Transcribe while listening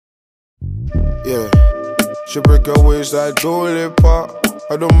Yeah. She break your waist like Dolly Pop.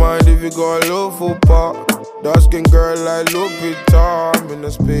 I don't mind if you go a little full pop. Dark skin girl like Lupita. I'm in a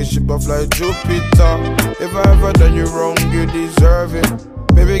spaceship, I fly Jupiter. If I ever done you wrong, you deserve it.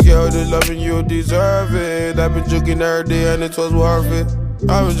 Baby girl, the loving you deserve it. I've been joking every day and it was worth it.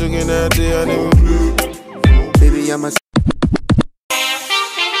 I've been joking every day and it was baby, I'm a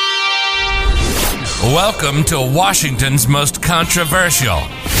Welcome to Washington's most controversial,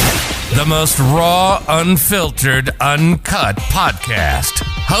 the most raw, unfiltered, uncut podcast.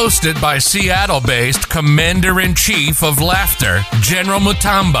 Hosted by Seattle-based Commander-in-Chief of Laughter, General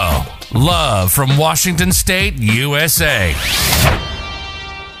Mutombo. Love from Washington State, USA.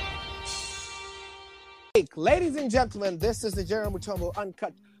 Ladies and gentlemen, this is the General Mutombo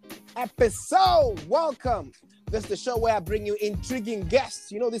Uncut episode. Welcome. This is the show where I bring you intriguing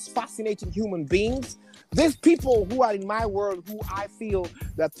guests. You know, these fascinating human beings. These people who are in my world, who I feel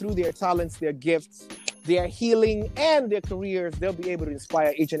that through their talents, their gifts, their healing, and their careers, they'll be able to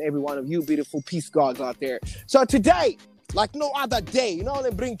inspire each and every one of you beautiful peace gods out there. So today, like no other day, you know, they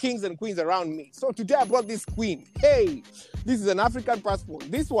bring kings and queens around me. So today I brought this queen. Hey, this is an African passport.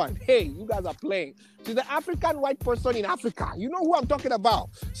 This one, hey, you guys are playing. She's the African white person in Africa. You know who I'm talking about.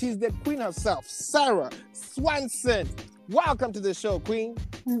 She's the queen herself, Sarah Swenson. Welcome to the show, queen.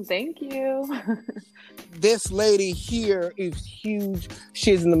 Thank you. This lady here is huge.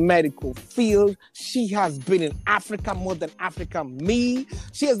 She's in the medical field. She has been in Africa more than Africa me.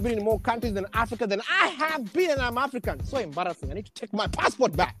 She has been in more countries than Africa than I have been, and I'm African. So embarrassing. I need to take my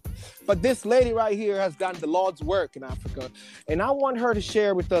passport back. But this lady right here has done the Lord's work in Africa. And I want her to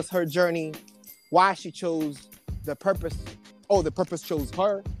share with us her journey, why she chose the purpose. Oh, the purpose chose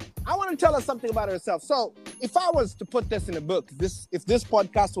her. I want to tell her something about herself. So if I was to put this in a book, if this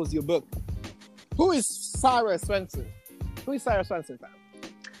podcast was your book, who is Sarah Swenson? Who is Sarah Swenson, fam?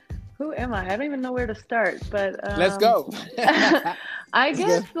 Who am I? I don't even know where to start, but... Let's go. I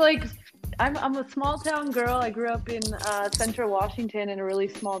guess, like, I'm a small town girl. I grew up in central Washington in a really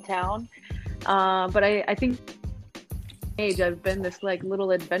small town. But I think I've been this like little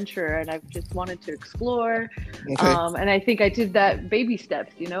adventurer, and I've just wanted to explore. Okay. And I think I did that baby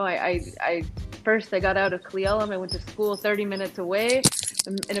steps. You know, I first I got out of Cle Elum. I went to school 30 minutes away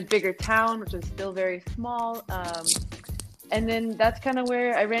in a bigger town, which was still very small. And then that's kind of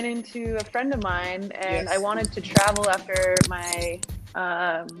where I ran into a friend of mine, and I wanted to travel after my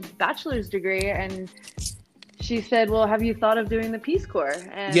bachelor's degree, and she said, well, have you thought of doing the Peace Corps?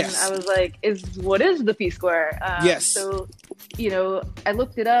 And I was like, what is the Peace Corps? So, you know, I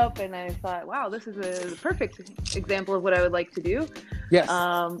looked it up and I thought, wow, this is a perfect example of what I would like to do.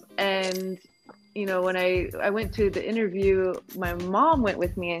 And, you know, when I went to the interview, my mom went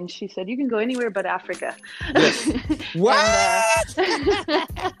with me and she said, you can go anywhere but Africa. What?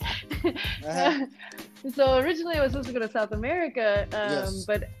 So originally I was supposed to go to South America,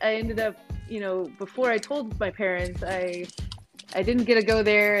 but I ended up, you know, before I told my parents, I didn't get to go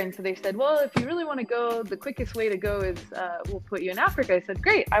there. And so they said, well, if you really want to go, the quickest way to go is we'll put you in Africa. I said,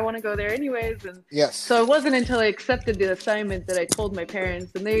 great, I want to go there anyways. And so it wasn't until I accepted the assignment that I told my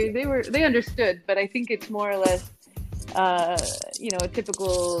parents, and they understood. But I think it's more or less, you know, a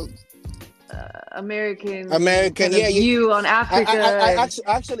typical American view on Africa. I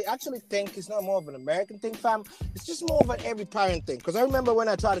actually think it's not more of an American thing, fam. It's just more of an every parent thing. Because I remember when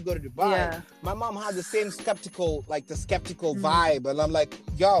I tried to go to Dubai, my mom had the same skeptical vibe, and I'm like,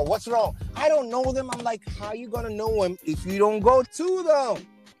 yo, what's wrong? I don't know them. I'm like, how you gonna know them if you don't go to them?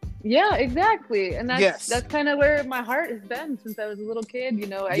 Yeah, exactly. And that's kind of where my heart has been since I was a little kid. You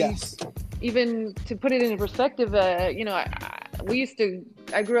know, even to put it in perspective, you know,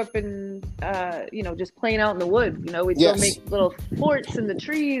 I grew up in, you know, just playing out in the woods. You know, we'd go make little forts in the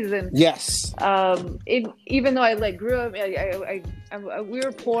trees, and even though I like grew up, we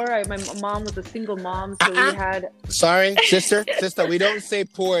were poor. My mom was a single mom, so we had. Sorry, sister, we don't say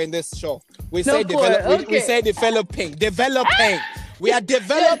poor in this show. We say we say developing. We are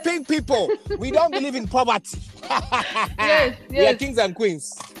developing people. We don't believe in poverty. We are kings and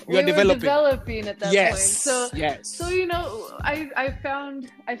queens. We are developing at that point. So you know, I found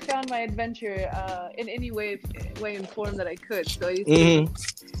my adventure in any way and form that I could. So I used to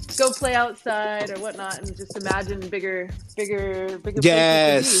go play outside or whatnot, and just imagine bigger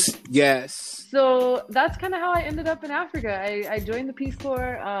places to be. So that's kind of how I ended up in Africa. I joined the Peace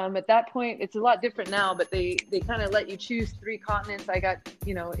Corps. At that point, it's a lot different now, but they kind of let you choose 3 continents. I got,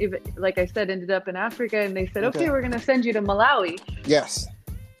 you know, like I said, ended up in Africa, and they said, okay, we're going to send you to Malawi.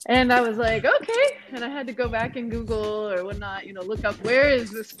 And I was like, okay. And I had to go back and Google or whatnot, you know, look up, where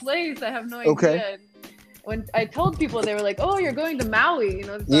is this place? I have no idea. when I told people, they were like, "Oh, you're going to Maui," you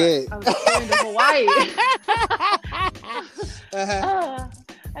know. Yeah. I was going to Hawaii. Uh-huh.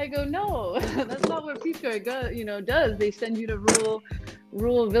 I go, no, that's not what Peace Corps does. They send you to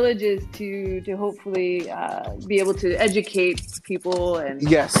rural villages to hopefully be able to educate people and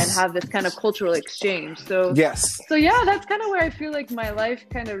Yes. and have this kind of cultural exchange. So Yes. So yeah, that's kind of where I feel like my life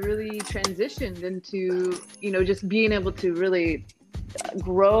kind of really transitioned into, just being able to really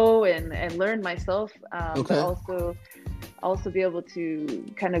grow and learn myself, Okay. but also be able to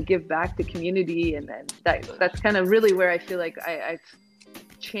kind of give back to community, and then that's kind of really where I feel like I've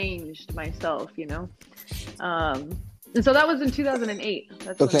changed myself, and so that was in 2008.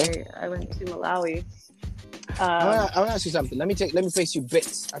 That's Okay. when I went to Malawi. I want to ask you something. Let me face you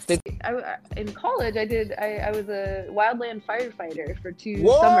bits. I think. In college, I was a wildland firefighter for 2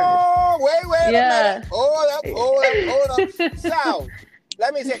 Whoa! summers. Wait Yeah. a minute. Hold up. So,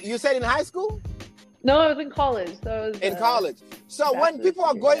 let me say. You said in high school? No, I was in college. So I was In college. So when bachelor's people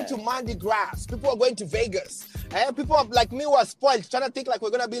are degree, going yeah. to Mardi Gras, people are going to Vegas, and people are, like me who are spoiled, trying to think like we're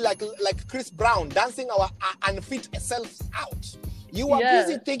gonna be like Chris Brown, dancing our unfit selves out. You are Yeah.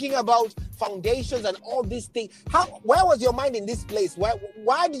 busy thinking about foundations and all these things. Where was your mind in this place?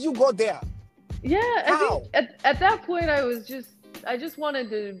 Why did you go there? Yeah, How? I think at that point I just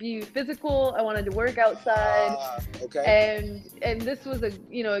wanted to be physical. I wanted to work outside, Okay. and this was a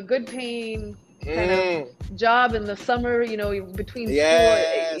good paying kind of job in the summer. Between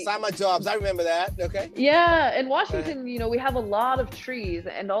Yeah, school. summer jobs. I remember that. Okay. Yeah, in Washington, we have a lot of trees,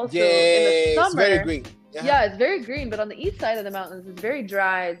 and also Yeah, in the it's summer, very green. Yeah, it's very green, but on the east side of the mountains, it's very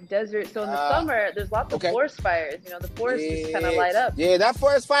dry, it's desert. So in the summer, there's lots of Okay. forest fires. The forest just kind of light up. Yeah, that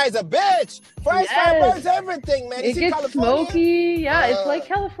forest fire is a bitch. Forest fire Yes. burns everything, man. It Is it gets California? smoky. Yeah, it's like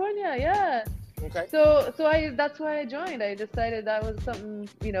California. Yeah. Okay. So that's why I joined. I decided that was something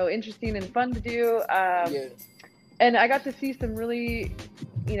interesting and fun to do. Yeah. And I got to see some really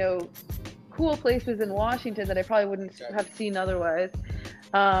cool places in Washington that I probably wouldn't have seen otherwise.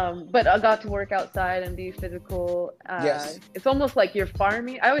 But I got to work outside and be physical. Yes. It's almost like you're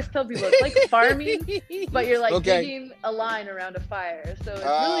farming. I always tell people it's like farming, but you're like Okay. digging a line around a fire. So it's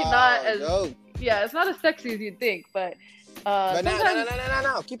really not as it's not as sexy as you'd think, but But sometimes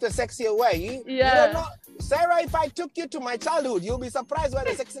no. Keep the sexy away. You Yeah. don't know. Sarah, if I took you to my childhood, you'll be surprised where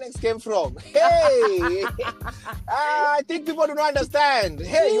the sexiness came from. Hey! I think people do not understand.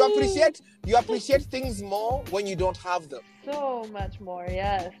 Hey, you appreciate things more when you don't have them. so much more.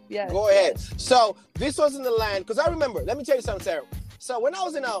 Yes. Go ahead. So this was in the land, because I remember, let me tell you something, Sarah. So when I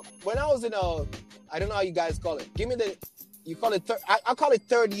was in a, I don't know how you guys call it. You call it, I call it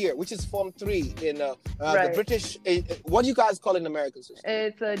third year, which is Form 3 in the British, what do you guys call it in American system?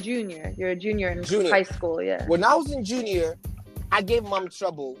 It's a junior. You're a junior in Junior. high school, yeah. When I was in junior, I gave mom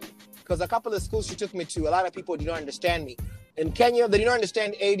trouble because a couple of schools she took me to, a lot of people did not understand me. In Kenya, they didn't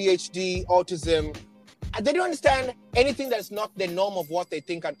understand ADHD, autism. They don't understand anything that's not the norm of what they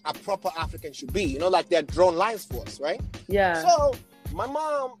think a proper African should be. Like they're drawn lines for us, right? Yeah. So my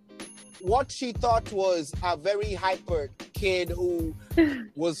mom, what she thought was a very hyper kid who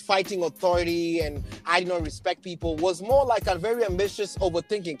was fighting authority and I did not respect people was more like a very ambitious,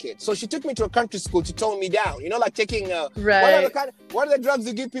 overthinking kid. So she took me to a country school to tone me down. Like taking Right. what are the drugs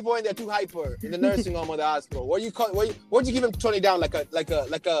you give people when they're too hyper in the nursing home or the hospital? What do you give them to tone it down like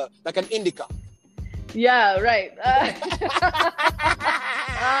an indica? Yeah, right.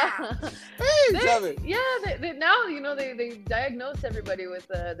 Tell me. They now they diagnose everybody with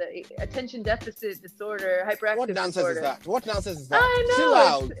the attention deficit disorder, hyperactive What nonsense disorder. is that? What nonsense is that? I know. Chill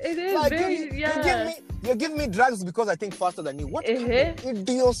out. It is Like, very you're giving me drugs because I think faster than you. What kind of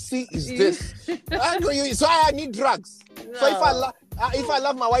idiocy is this? So I need drugs. No. So if I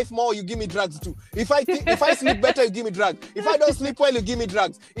love my wife more, you give me drugs too. If I sleep better, you give me drugs. If I don't sleep well, you give me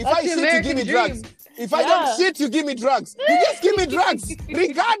drugs. If That's I the shit, you American give me dream. drugs. If I don't shit, you give me drugs. You just give me drugs,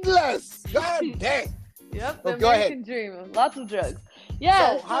 regardless. God damn. Yep, the Oh, go ahead. American dream. Lots of drugs.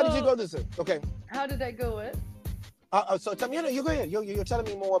 Yeah. So how did you go this way? Okay. How did I go with? So tell me, you go ahead. You're telling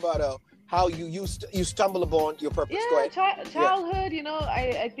me more about how you stumble upon your purpose. Go Yeah, ahead. childhood.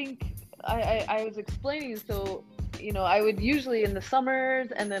 I think I was explaining. So I would usually in the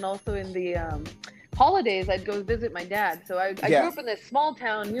summers and then also in the holidays I'd go visit my dad. So I grew up in this small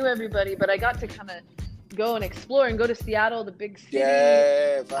town, knew everybody, but I got to kind of go and explore and go to Seattle, the big city.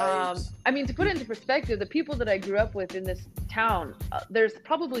 Yeah, vibes. To put it into perspective, the people that I grew up with in this town, there's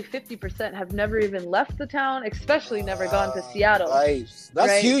probably 50% have never even left the town, especially never gone to Seattle. Vibes. That's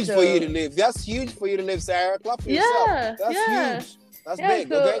Right, huge so- for you to live. That's huge for you to live, Sarah. Clap for yourself. That's huge. That's Yeah, big.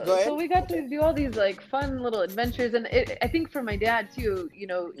 so Okay, go ahead. so we got to do all these like fun little adventures, and I think for my dad too,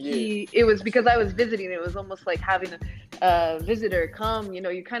 it was because I was visiting. It was almost like having a visitor come.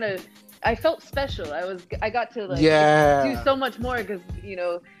 I felt special. I got to like do so much more because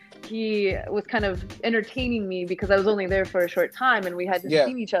he was kind of entertaining me because I was only there for a short time and we hadn't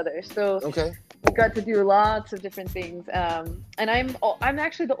seen each other. So we got to do lots of different things. And I'm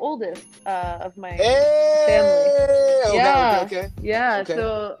actually the oldest of my family. Yeah.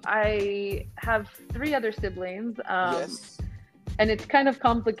 So I have 3 other siblings. And it's kind of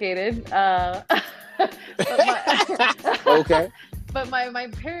complicated. But my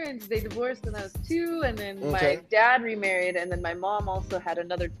parents, they divorced when I was 2, and then my dad remarried, and then my mom also had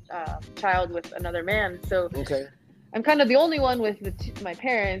another child with another man. So I'm kind of the only one with my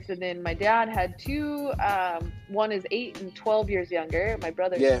parents, and then my dad had 2. One is 8 and 12 years younger, my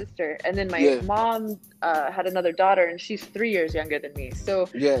brother and sister, and then my mom had another daughter, and she's 3 years younger than me. So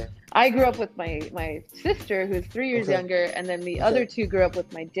I grew up with my sister, who's 3 years younger, and then the other 2 grew up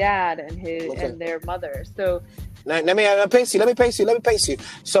with my dad and and their mother. So. Let me pace you.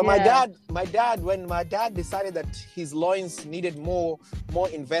 So my dad, when my dad decided that his loins needed more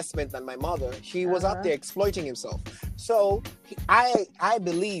investment than my mother, he was out there exploiting himself. So I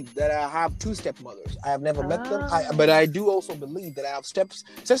believe that I have 2 stepmothers. I have never met them, but I do also believe that I have step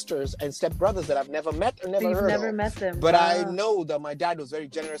sisters and step brothers that I've never met or never heard of. Met them. But I know that my dad was very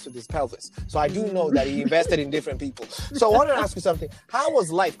generous with his pelvis, so I do know that he invested in different people. So I wanted to ask you something. How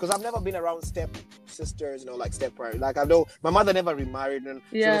was life? Because I've never been around step sisters, like step parents. Like I know my mother never remarried and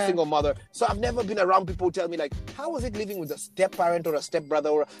she was a single mother, so I've never been around people who tell me like, how was it living with a step parent or a step brother,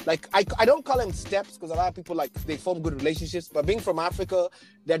 or like I don't call them steps because a lot of people like they form good relationships, but being from Africa,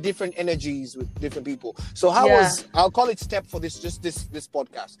 there are different energies with different people. So how was, I'll call it step for this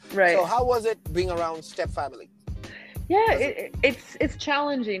podcast. Right. So how was it being around step family? Yeah, it's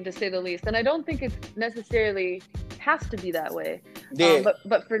challenging to say the least, and I don't think it necessarily has to be that way.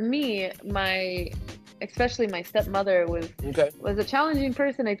 But for me, especially my stepmother was a challenging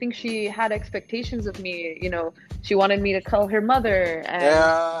person. I think she had expectations of me. She wanted me to call her mother,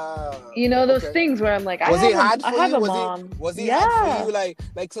 and those things where I'm like, I have a mom. Was he hard for you?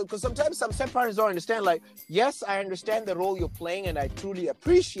 Like so? Because sometimes some step parents don't understand. Like, yes, I understand the role you're playing, and I truly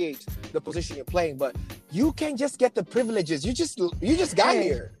appreciate the position you're playing, but you can't just get the privileges. You just got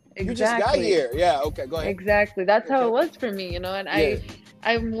here. Exactly. You just got here. Yeah. Okay. Go ahead. Exactly. That's how it was for me. And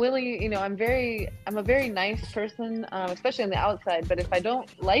I'm willing, I'm a very nice person, especially on the outside. But if I don't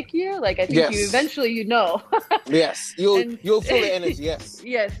like you, like I think you eventually, Yes, you'll feel the energy. Yes.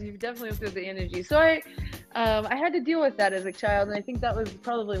 Yes, you definitely feel the energy. So I had to deal with that as a child, and I think that was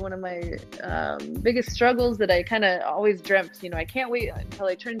probably one of my biggest struggles that I kind of always dreamt. I can't wait until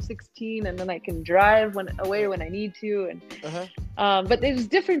I turn 16, and then I can drive away when I need to. And but it was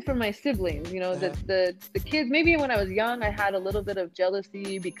different from my siblings. The kids. Maybe when I was young, I had a little bit of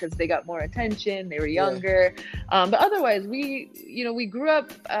jealousy because they got more attention. They were younger, but otherwise, we grew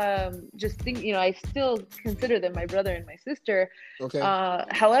up just thinking. I still consider them my brother and my sister.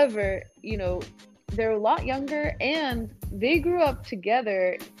 However, they're a lot younger, and they grew up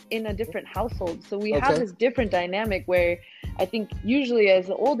together in a different household. So we have this different dynamic where I think usually as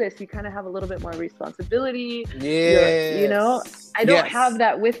the oldest, you kind of have a little bit more responsibility. I don't have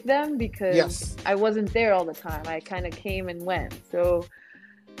that with them because I wasn't there all the time. I kind of came and went. So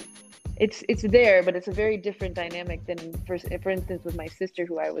it's there, but it's a very different dynamic than for instance with my sister,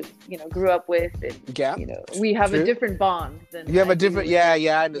 who I was grew up with. And, we have a different bond. Than you have a different.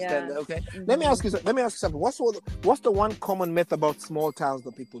 I understand that. Okay, let me ask you something. What's the one common myth about small towns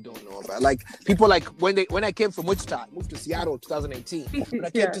that people don't know about? Like people when I came from Wichita, I moved to Seattle 2018. When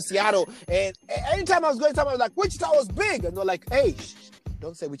I came to Seattle, and anytime I was going somewhere, I was like, Wichita was big, and they're like, hey,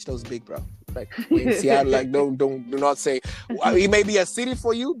 don't say Wichita was big, bro. Like in Seattle, do not say it may be a city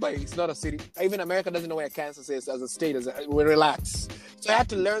for you, but it's not a city. Even America doesn't know where Kansas is as a state. We relax. So I had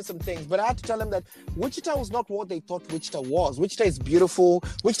to learn some things, but I had to tell them that Wichita was not what they thought Wichita was. Wichita is beautiful.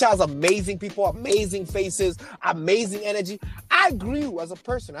 Wichita has amazing people, amazing faces, amazing energy. I grew as a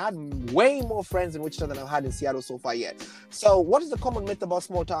person. I had way more friends in Wichita than I've had in Seattle so far yet. So what is the common myth about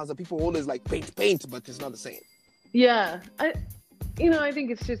small towns that people always like paint, but it's not the same? Yeah, I think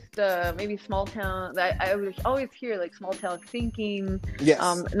it's just maybe small town. I would always hear like small town thinking,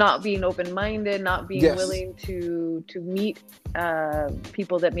 not being open-minded, not being willing to meet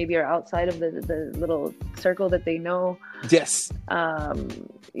people that maybe are outside of the little circle that they know. Yes.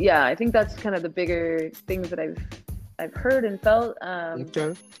 I think that's kind of the bigger things that I've heard and felt.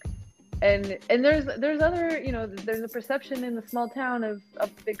 and there's other, there's a perception in the small town of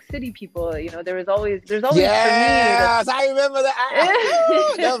big city people. There's always Yes, for me. I remember that.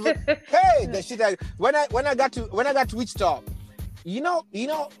 Hey, the shit. When I got to Wichita,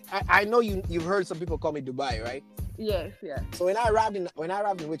 I know you've heard some people call me Dubai, right? Yes, yeah. So when I arrived in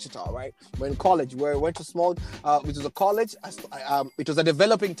Wichita, right, when college, where I went to small, which was a college, it was a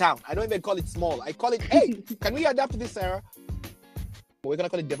developing town. I don't even call it small. I call it, hey, can we adapt to this, Sarah? We're gonna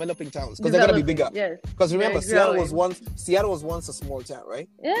call it developing towns because they're gonna be bigger. Yes. Because remember, Seattle was once a small town, right?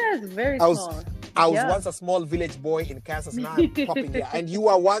 Yes, very small. I was once a small village boy in Kansas. Now I'm popping there, and you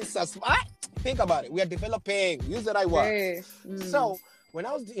are once a small. Think about it. We are developing. Use the right word. So when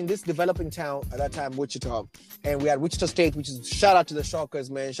I was in this developing town at that time, Wichita, and we had Wichita State, which is shout out to the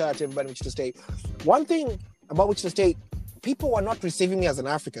Shockers, man. Shout out to everybody in Wichita State. One thing about Wichita State, people were not receiving me as an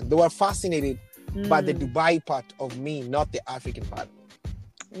African. They were fascinated by the Dubai part of me, not the African part.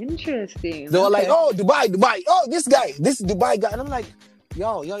 Interesting. They were like, oh, Dubai. Oh, this Dubai guy. And I'm like,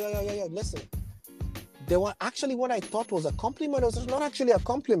 yo, listen. They were actually what I thought was a compliment. It was not actually a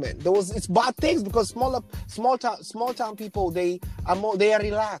compliment. It's bad things because small town people, they are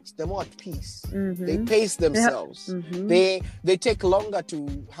relaxed. They're more at peace. Mm-hmm. They pace themselves. Mm-hmm. They take longer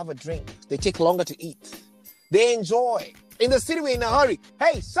to have a drink. They take longer to eat. They enjoy. In the city, we're in a hurry.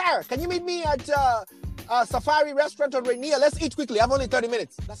 Hey, Sarah, can you meet me at Safari restaurant or Rainier? Let's eat quickly. I have only 30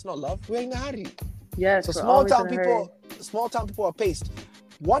 minutes. That's not love. We're in a hurry. Yes. So small town people are paced.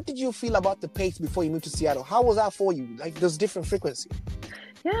 What did you feel about the pace before you moved to Seattle? How was that for you? Like those different frequencies.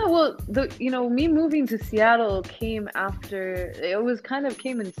 Yeah, well, me moving to Seattle came after. It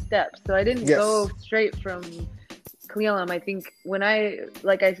came in steps. So I didn't go straight from Cle Elum. I think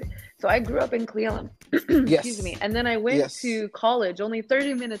so I grew up in Cle Elum. Excuse me. And then I went to college only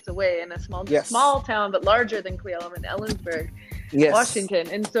 30 minutes away in a small town, but larger than Cle Elum in Ellensburg, Washington.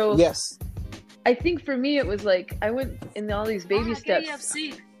 And so I think for me, it was like I went in all these baby steps.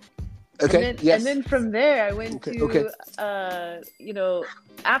 Okay. And then from there, I went to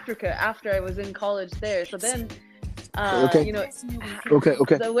Africa after I was in college there. So then,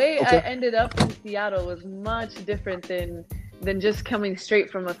 the way I ended up in Seattle was much different than just coming straight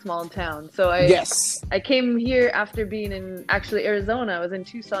from a small town. So I came here after being in actually Arizona. I was in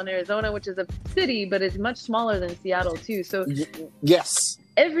Tucson, Arizona, which is a city, but it's much smaller than Seattle too. So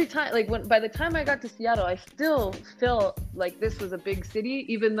every time, by the time I got to Seattle, I still felt like this was a big city,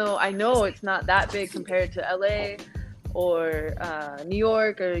 even though I know it's not that big compared to LA or New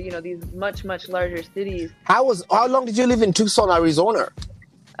York or these much larger cities. How long did you live in Tucson, Arizona?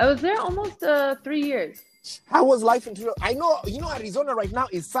 I was there almost 3 years. How was life in Tucson? I know Arizona right now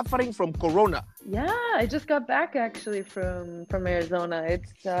is suffering from Corona. Yeah, I just got back actually from Arizona.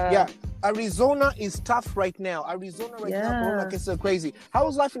 It's Arizona is tough right now. Corona gets so crazy. How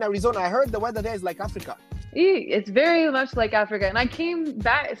was life in Arizona? I heard the weather there is like Africa. It's very much like Africa. And I came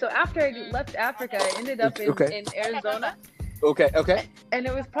back. So after I left Africa, I ended up in Arizona. Okay. And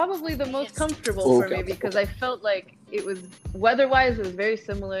it was probably the most comfortable for me because I felt like it was weather-wise, it was very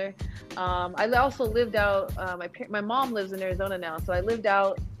similar. I also lived out. My mom lives in Arizona now, so I lived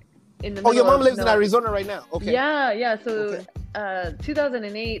out in the middle. Oh, your mom lives in Arizona right now. Okay. Yeah. So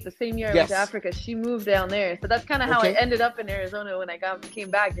 2008, the same year I went to Africa, she moved down there. So that's kind of how I ended up in Arizona when I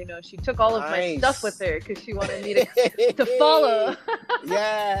came back. She took all of my stuff with her because she wanted me to follow.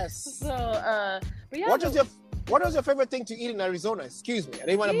 Yes. So, but yeah. What was your favorite thing to eat in Arizona? Excuse me, I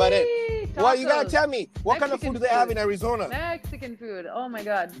didn't want to butt in. Well, you gotta tell me what kind of food do they have in Arizona? Mexican food. Oh my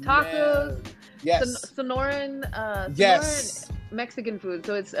God, tacos. Yes. Sonoran. Mexican food.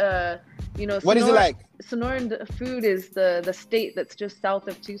 So it's what is it like? Sonoran food is the state that's just south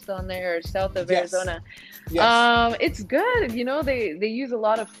of Tucson there, or south of Arizona. Yes. It's good. They use a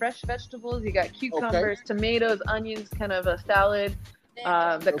lot of fresh vegetables. You got cucumbers, tomatoes, onions, kind of a salad.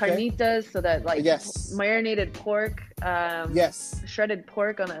 The carnitas, so that marinated pork, shredded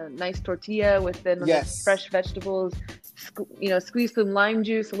pork on a nice tortilla with then fresh vegetables, squeeze some lime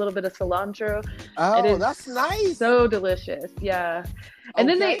juice, a little bit of cilantro. Oh, that's nice. So delicious. Yeah. And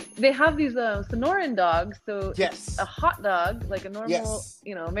then they have these Sonoran dogs, so it's a hot dog, like a normal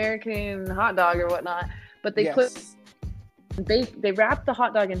American hot dog or whatnot, but they they wrap the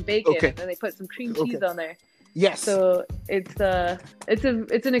hot dog in bacon and then they put some cream cheese on there. Yes. So it's an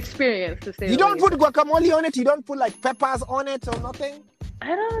experience to say. You don't put guacamole on it. You don't put like peppers on it or nothing. I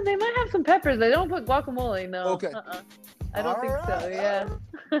don't know. They might have some peppers. They don't put guacamole. No. Okay. I don't think so. Yeah.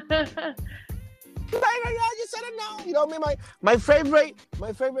 You said it now. My favorite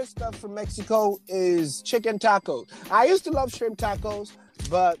stuff from Mexico is chicken tacos. I used to love shrimp tacos,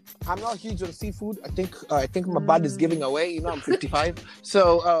 but I'm not huge on seafood. I think my body is giving away. You know, I'm 55,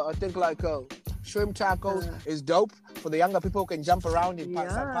 so I think like shrimp tacos is dope for the younger people who can jump around in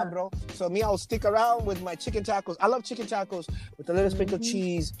San Pablo. So me, I'll stick around with my chicken tacos. I love chicken tacos with a little sprinkle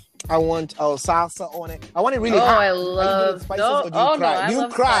cheese. I want salsa on it. I want it really hot. I love spices, or do you cry? I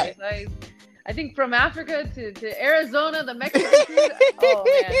love cry? Spice. I think from Africa to Arizona, the Mexican food. Oh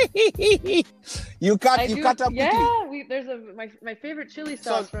man, you cut up quickly. Yeah, there's my favorite chili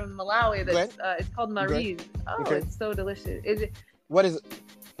sauce from Malawi. That's it's called Mariz. Oh, it's so delicious. Is it? What is it?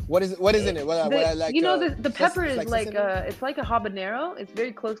 What is in it? What I like? You know, the pepper is like it's like a habanero. It's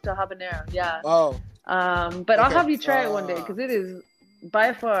very close to a habanero. Yeah. Oh. But I'll have you try it one day because it is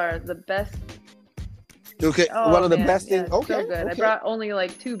by far the best. Okay, one of the best things. Okay, so good. Okay. I brought only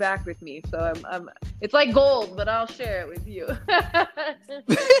like 2 back with me, so I'm. It's like gold, but I'll share it with you.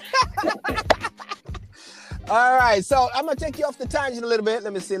 All right, so I'm gonna take you off the tangent a little bit.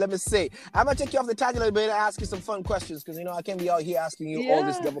 Let me see. I'm gonna take you off the tangent a little bit and ask you some fun questions because I can't be out here asking you all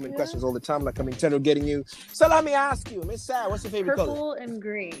these government questions all the time like I'm interrogating you. So let me ask you, Miss Sarah, what's your favorite color? Purple and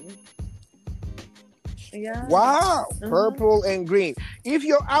green. Yeah. Wow, purple and green. If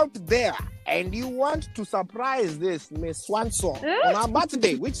you're out there and you want to surprise this Miss Swenson on her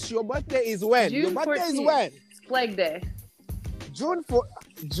birthday, which your birthday is when? June Your birthday 14th. is when? Flag Day. June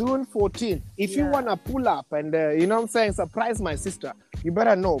 14th. If you want to pull up and, surprise my sister, you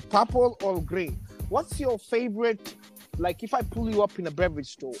better know, purple or green. What's your favorite, like if I pull you up in a beverage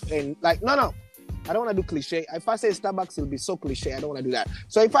store and no, I don't want to do cliche. If I say Starbucks, it'll be so cliche. I don't want to do that.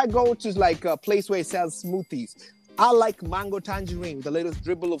 So if I go to like a place where it sells smoothies, I like mango tangerine, the latest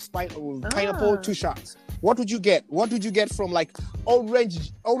dribble of pineapple, 2 shots. What would you get? What would you get from like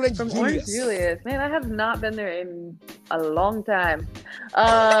orange From Julius? Orange Julius. Man, I have not been there in a long time.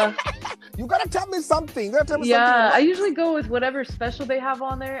 You gotta tell me something. I usually go with whatever special they have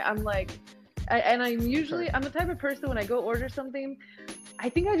on there. I'm like, I'm the type of person when I go order something, I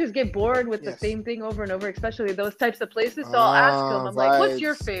think I just get bored with the same thing over and over, especially those types of places. So I'll ask them, I'm like, what's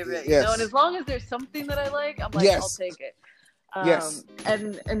your favorite? You know, and as long as there's something that I like, I'm like, I'll take it.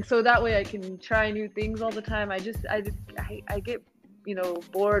 And so that way I can try new things all the time. I get,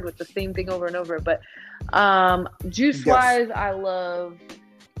 bored with the same thing over and over. But juice wise, I love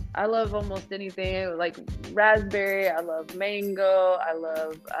almost anything, like raspberry. I love mango. I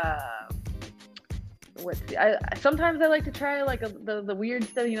love, sometimes I like to try like the weird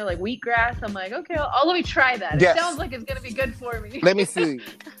stuff, like wheatgrass. I'm like, okay, I'll let me try that. It sounds like it's gonna be good for me. Let me see.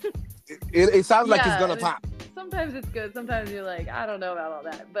 It sounds like it's gonna pop. Sometimes it's good. Sometimes you're like, I don't know about all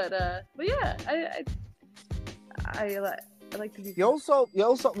that. But yeah, I like to be. You also,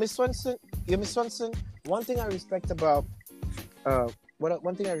 Miss Swenson. You're Miss Swenson. One thing I respect about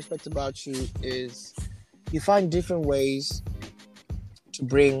you is you find different ways to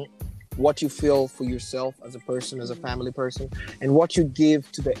bring what you feel for yourself as a person, as a family person, and what you give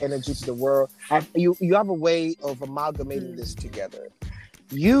to the energy to the world. You have a way of amalgamating this together.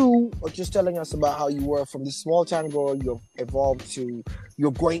 You are just telling us about how you were from this small town girl, you've evolved to,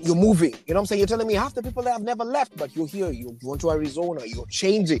 you're moving. You know what I'm saying? You're telling me half the people that have never left, but you're here, you're going to Arizona, you're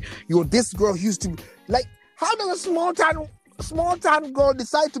changing. You're this girl who used to be, like, how does a small town girl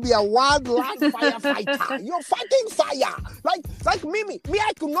decide to be a wildlife firefighter? You're fighting fire. Like me,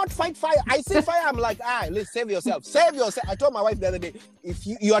 I could not fight fire. I see fire, I'm like, let's save yourself. I told my wife the other day, if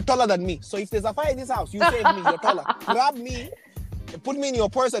you are taller than me, so if there's a fire in this house, you save me, you're taller. Grab me, put me in your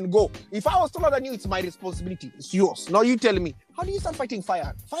purse and go. If I was taller than you, it's my responsibility. It's yours. Now you tell me, how do you start fighting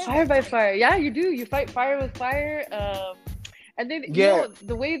fire? Fire by fire. Yeah, you do. You fight fire with fire. And then,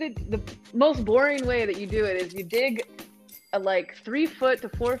 the way that the most boring way that you do it is you dig a 3 foot to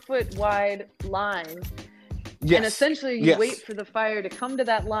 4 foot wide line. And essentially you wait for the fire to come to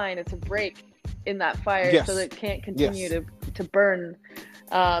that line. It's a break in that fire so that it can't continue to burn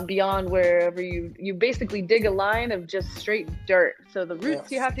beyond wherever you basically dig a line of just straight dirt. So the roots,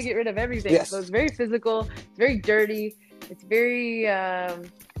 you have to get rid of everything. So it's very physical, it's very dirty, it's very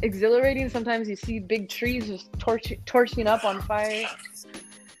exhilarating. Sometimes you see big trees just torching up on fire.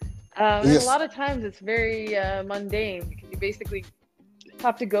 And a lot of times it's very mundane because you basically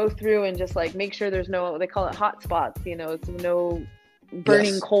have to go through and just make sure there's no, they call it hot spots, it's no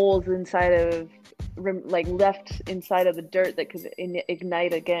burning coals inside of left inside of the dirt that could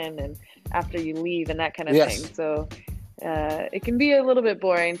ignite again and after you leave and that kind of thing. So it can be a little bit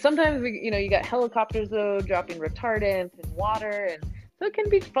boring. Sometimes you got helicopters though dropping retardants and water, and so it can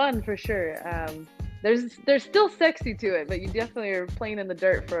be fun for sure. There's still sexy to it, but you definitely are playing in the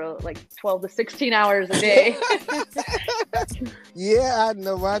dirt for 12 to 16 hours a day. I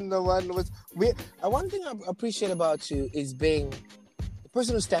know. One thing I appreciate about you is being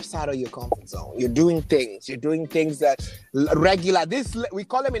person who steps out of your comfort zone. You're doing things that regular. We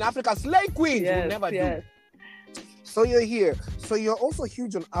call them in Africa slave queens. Yes, would never yes. do. So you're here. So you're also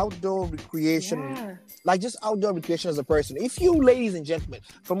huge on outdoor recreation, like just outdoor recreation as a person. If you, ladies and gentlemen,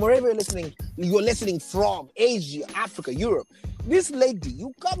 from wherever you're listening from, Asia, Africa, Europe, this lady,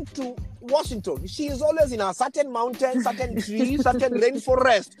 you come to Washington, she is always in a certain mountain, certain tree, certain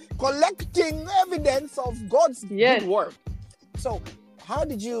rainforest, collecting evidence of God's good work. So how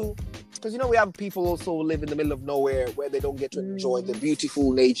did you, because we have people also who live in the middle of nowhere where they don't get to enjoy the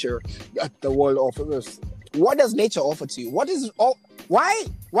beautiful nature that the world offers. What does nature offer to you? Why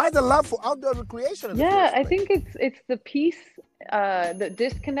the love for outdoor recreation? I think it's the peace, the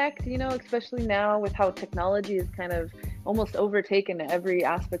disconnect, especially now with how technology is kind of almost overtaken every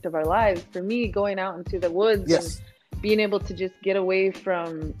aspect of our lives. For me, going out into the woods and being able to just get away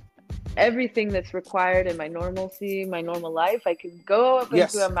from everything that's required in my normalcy, my normal life. I could go up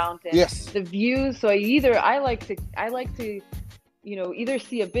into a mountain. The views. So I like to either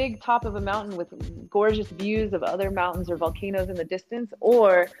see a big top of a mountain with gorgeous views of other mountains or volcanoes in the distance,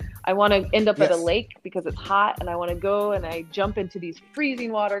 or I want to end up at a lake because it's hot and I want to go and I jump into these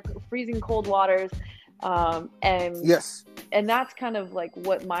freezing cold waters. And that's kind of like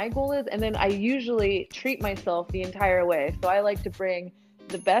what my goal is. And then I usually treat myself the entire way. So I like to bring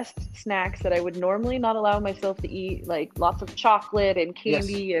the best snacks that I would normally not allow myself to eat, like lots of chocolate and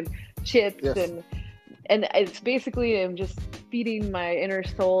candy and chips and it's basically I'm just feeding my inner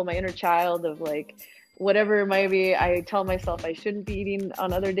soul, my inner child of like whatever maybe I tell myself I shouldn't be eating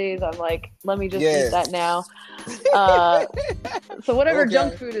on other days. I'm like, let me just eat that now. So whatever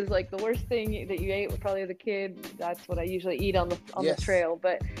junk food is like the worst thing that you ate probably as a kid, that's what I usually eat on the trail.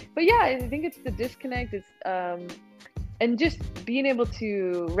 But yeah, I think it's the disconnect. It's and just being able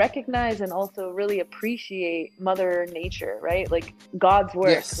to recognize and also really appreciate Mother Nature, right? Like God's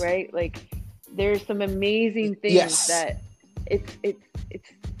work, right? Like there's some amazing things that it's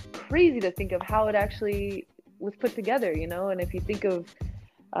crazy to think of how it actually was put together, and if you think of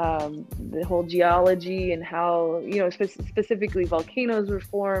the whole geology and how specifically volcanoes were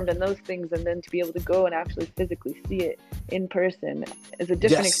formed and those things, and then to be able to go and actually physically see it in person is a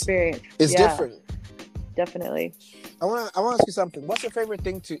different experience. It's different. Definitely. I want to ask you something. What's your favorite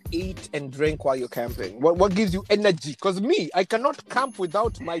thing to eat and drink while you're camping? What gives you energy? Because I cannot camp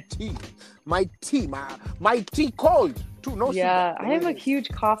without my tea. My tea cold too. No sugar. I am a huge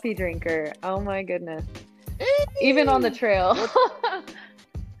coffee drinker. Oh my goodness. Even on the trail.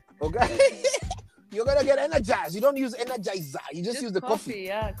 Okay. You're gonna get energized. You don't use Energizer. You just use the coffee.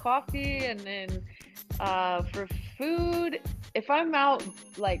 Yeah, coffee, and then for food, if I'm out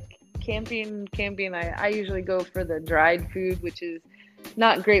like camping, I usually go for the dried food, which is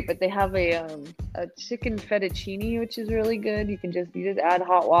not great, but they have a chicken fettuccine, which is really good. You just add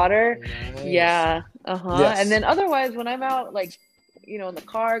hot water. Nice. And then otherwise when I'm out like in the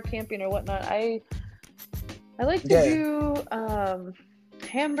car camping or whatnot, I like to do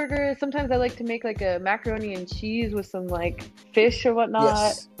hamburgers. Sometimes I like to make like a macaroni and cheese with some like fish or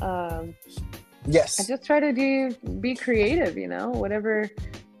whatnot. I just try to be creative, whatever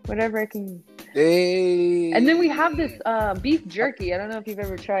I can. And then we have this beef jerky. I don't know if you've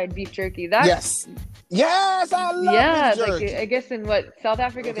ever tried beef jerky. Yes, I love beef jerky. Like I guess in South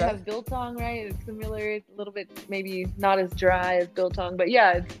Africa they have biltong, right? It's similar. It's a little bit maybe not as dry as biltong, but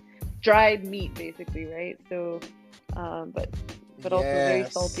it's dried meat basically, right? So, but also very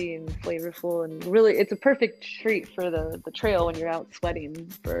salty and flavorful, and really it's a perfect treat for the trail when you're out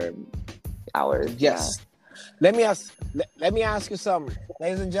sweating for hours. Let me ask you something.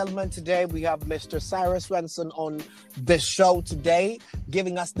 Ladies and gentlemen, today we have Mr. Cyrus Swenson on the show today,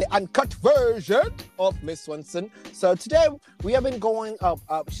 giving us the uncut version of Miss Swenson. So today we have been going up.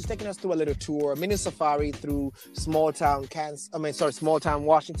 She's taking us through a little tour, a mini safari through small town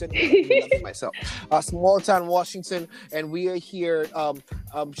Washington. Small town Washington, and we are here.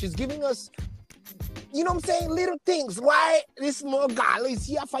 She's giving us, little things. Why this small girl is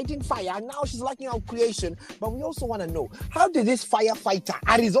here fighting fire, and now she's liking our creation. But we also want to know, how did this firefighter,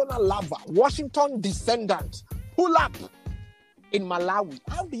 Arizona lover, Washington descendant, pull up in Malawi?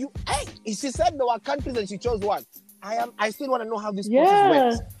 How do you? She said there were countries and she chose one. I still want to know how this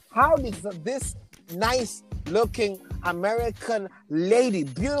process went. How did this nice-looking American lady,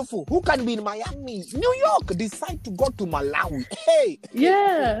 beautiful, who can be in Miami, New York, decide to go to Malawi? Hey!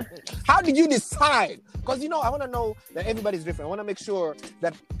 Yeah. How did you decide Because, I want to know that everybody's different. I want to make sure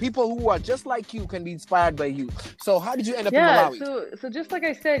that people who are just like you can be inspired by you. So how did you end up in Malawi? So just like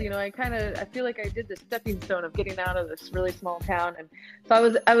I said, I feel like I did the stepping stone of getting out of this really small town. And so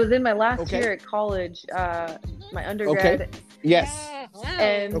I was in my last year at college, my undergrad. Okay. Yes.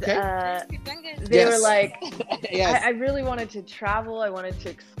 And they were like, I really wanted to travel. I wanted to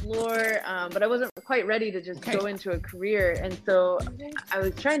explore, but I wasn't quite ready to just go into a career. And so I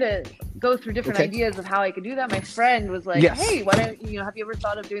was trying to go through different ideas of how I could do that. My friend was like, hey, why don't have you ever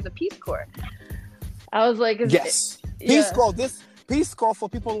thought of doing the Peace Corps? I was like, Peace Corps. Peace Corps, for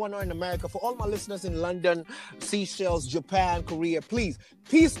people who are not in America, for all my listeners in London, Seychelles, Japan, Korea, please.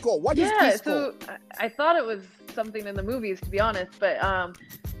 Peace Corps. What is Peace Corps? So I thought it was something in the movies, to be honest, but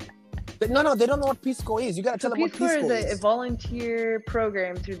no, they don't know what Peace Corps is. You got to tell them what Peace Corps is. Peace Corps is a volunteer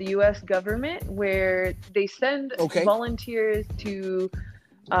program through the U.S. government where they send volunteers to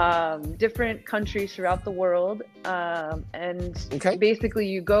different countries throughout the world, and basically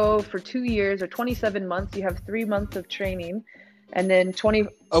you go for 2 years or 27 months. You have 3 months of training. And then 20.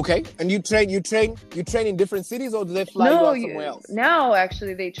 Okay, and you train in different cities, or do they fly you out somewhere else? Now,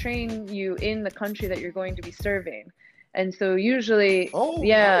 actually, they train you in the country that you're going to be serving, and so usually,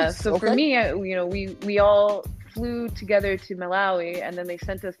 nice. So for me, we all flew together to Malawi, and then they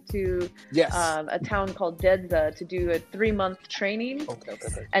sent us to a town called Dedza to do a 3-month training. Okay.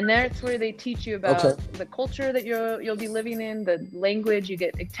 And that's where they teach you about the culture that you'll be living in, the language. You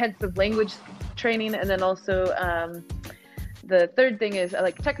get intensive language training, and then also. The third thing is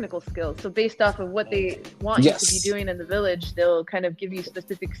like technical skills. So based off of what they want you to be doing in the village, they'll kind of give you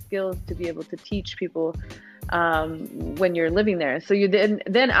specific skills to be able to teach people when you're living there. So you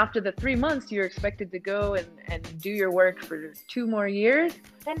then after the 3 months, you're expected to go and do your work for 2 more years,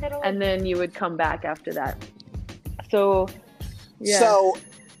 and then you would come back after that. So So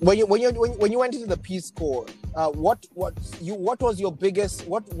when you went into the Peace Corps, what was your biggest?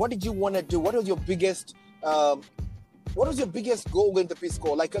 What did you want to do? What was your biggest? What was your biggest goal going to Peace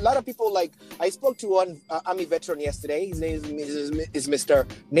Corps? Like a lot of people, like I spoke to one Army veteran yesterday. His name is Mr.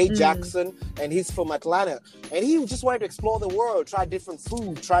 Nate Jackson, and he's from Atlanta. And he just wanted to explore the world, try different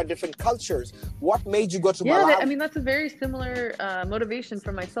food, try different cultures. What made you go to Malawi? I mean, that's a very similar motivation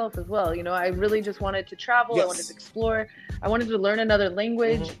for myself as well. I really just wanted to travel. I wanted to explore. I wanted to learn another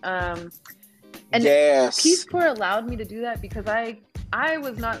language. And Peace Corps allowed me to do that because I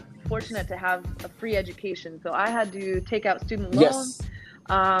was not fortunate to have a free education, so I had to take out student loans,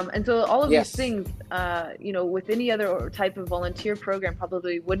 and so all of these things, with any other type of volunteer program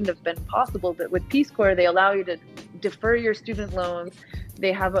probably wouldn't have been possible. But with Peace Corps, they allow you to defer your student loans.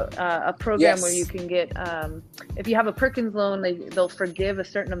 They have a program where you can get, if you have a Perkins loan, they'll forgive a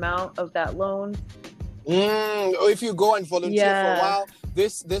certain amount of that loan. Or if you go and volunteer for a while,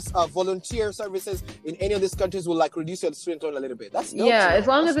 this volunteer services in any of these countries will like reduce your student loan a little bit. That's dope, as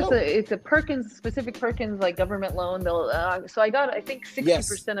long as it's a Perkins, specific Perkins like government loan, they'll so I got I think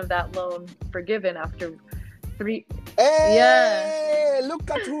 60% of that loan forgiven after 3. Hey,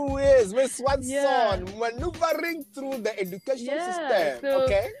 look at who is Miss Swenson maneuvering through the education system.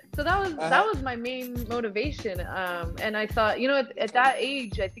 So that was my main motivation, and I thought, at that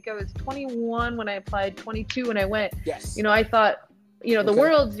age, I think I was 21 when I applied, 22 when I went. I thought, the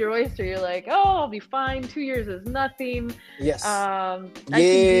world's your oyster. You're like, I'll be fine. 2 years is nothing. I can do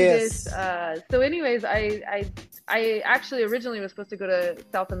this. So anyways, I actually originally was supposed to go to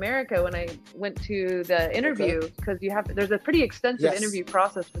South America when I went to the interview, because there's a pretty extensive interview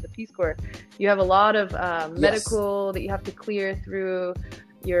process for the Peace Corps. You have a lot of medical that you have to clear through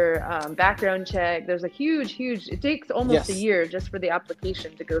your background check. There's a huge, it takes almost a year just for the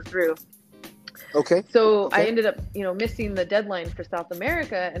application to go through. So I ended up, missing the deadline for South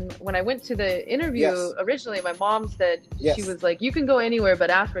America. And when I went to the interview, originally my mom said, she was like, you can go anywhere but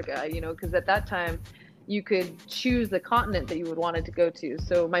Africa, because at that time you could choose the continent that you would want to go to.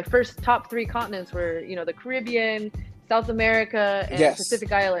 So my first top 3 continents were, the Caribbean, South America, and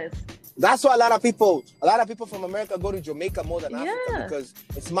Pacific Islands. That's why a lot of people from America go to Jamaica more than Africa, because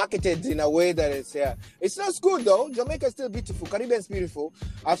it's marketed in a way that it's not good though. Jamaica is still beautiful. Caribbean is beautiful.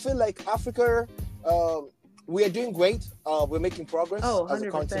 I feel like Africa, we are doing great. We're making progress as a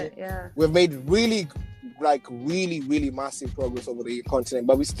continent. We've made really massive progress over the continent,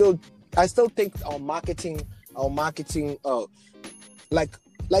 but I still think our marketing,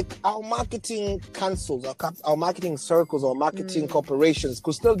 like our marketing councils, our marketing circles, our marketing corporations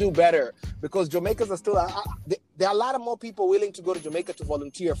could still do better, because Jamaicans are still, there are a lot of more people willing to go to Jamaica to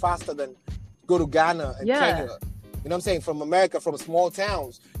volunteer faster than go to Ghana and Kenya. You know what I'm saying? From America, from small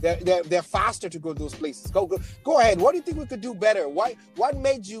towns, they're faster to go to those places. Go ahead. What do you think we could do better? What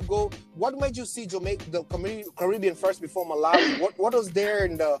made you go? What made you see Jamaica, the Caribbean first before Malawi? What was there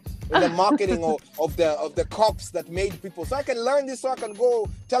in the marketing of the cops that made people? So I can learn this, so I can go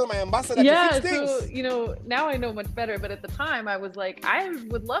tell my ambassador to fix things. So now I know much better. But at the time, I was like, I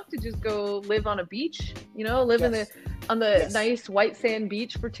would love to just go live on a beach. Live on the nice white sand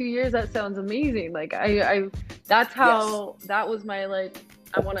beach for 2 years. That sounds amazing. Like that's how that was my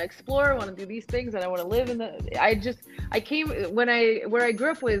I want to explore, I want to do these things, and I want to live in where I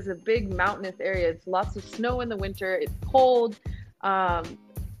grew up was a big mountainous area. It's lots of snow in the winter. It's cold.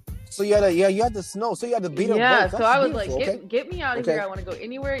 So you had the snow. So you had the beat of both. So I was like, get me out of here. I want to go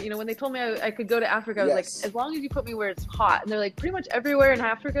anywhere. When they told me I could go to Africa, I was like, as long as you put me where it's hot. And they're like, pretty much everywhere in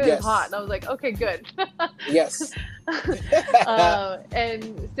Africa is hot. And I was like, okay, good. Yes.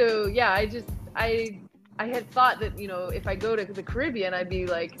 And so I had thought that if I go to the Caribbean, I'd be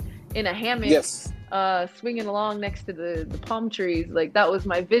like in a hammock, swinging along next to the palm trees. Like that was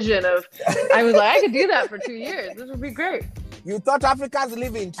my vision of. I was like, I could do that for 2 years. This would be great. You thought Africans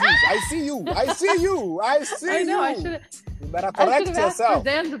live in trees. I see you. I know. I should. You better correct yourself. Asked for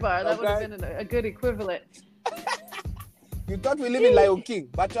Zanzibar. That would have been a good equivalent. You thought we live in Lion King,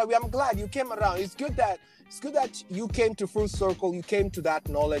 but I'm glad you came around. It's good that you came to full circle. You came to that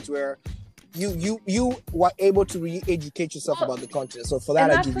knowledge where you were able to re-educate yourself about the continent. So for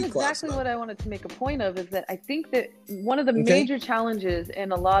that, I give you class. That's exactly what I wanted to make a point of, is that I think that one of the major challenges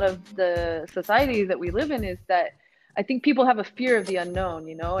in a lot of the societies that we live in is that I think people have a fear of the unknown,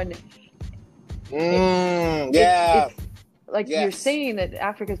 and it's like you're saying that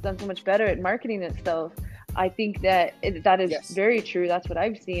Africa's done so much better at marketing itself. I think that that is very true. That's what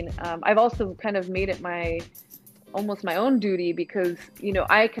I've seen. I've also kind of made it almost my own duty, because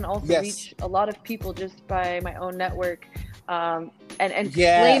I can also reach a lot of people just by my own network, and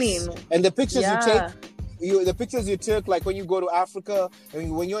explaining. And the pictures you take, the pictures you took, like when you go to Africa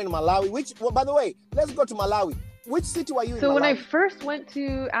and when you're in Malawi. By the way, let's go to Malawi. Which city were you in? So Malawi? When I first went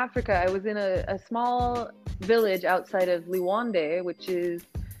to Africa, I was in a small village outside of Liwonde, which is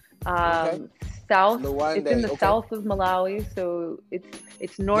south. Luwande. It's in the south of Malawi, so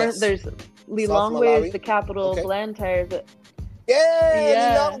it's north. There's Lilongwe is the capital. Blantyre is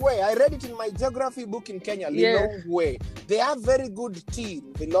Lilongwe. I read it in my geography book in Kenya. Lilongwe. They have very good tea,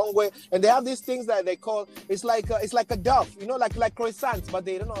 Lilongwe, and they have these things that they call it's like a dove, like croissants, but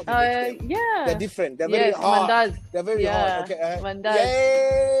they don't know how to make them. They're different. They're very hard. Mandaz. They're very hard. Okay. Mandaz.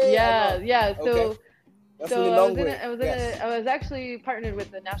 So Lilongwe. I was actually partnered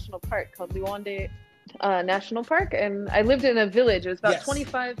with a national park called Liwonde National Park, and I lived in a village. It was about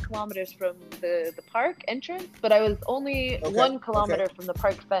 25 kilometers from the park entrance, but I was only 1 kilometer from the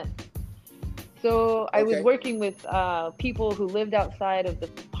park fence. So I was working with people who lived outside of the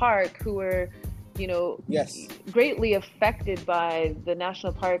park who were, greatly affected by the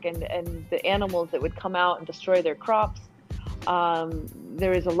national park and the animals that would come out and destroy their crops.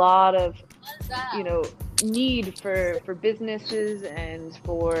 There is a lot of, need for businesses and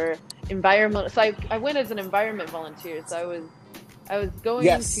for environment. So I went as an environment volunteer. So I was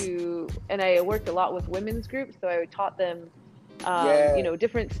going to, and I worked a lot with women's groups. So I taught them,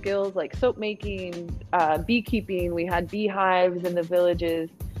 different skills like soap making, beekeeping. We had beehives in the villages.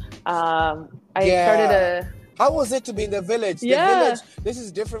 How was it to be in the village? The village, this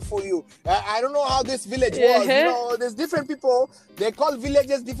is different for you. I don't know how this village was. There's different people. They call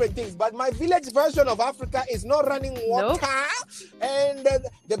villages different things. But my village version of Africa is not running water. And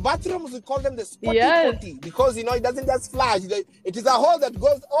the bathrooms, we call them the spotty potty. Because, it doesn't just flash. It is a hole that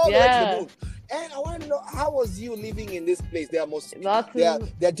goes all the way to the moon. And I want to know, how was you living in this place? There are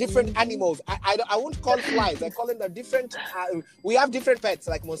different animals. I won't call flies. I call them the different. We have different pets,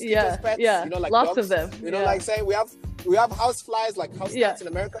 like mosquitoes pets. Like lots dogs, of them. Like saying we have house flies, like house cats in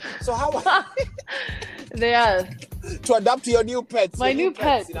America. So how? They are to adapt to your new pets. My new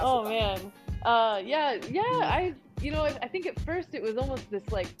pets. Oh man. I think at first it was almost this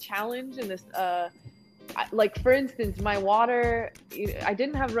challenge and this. For instance, my water, I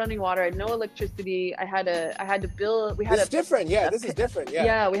didn't have running water. I had no electricity. I had to build. This is different. This is different.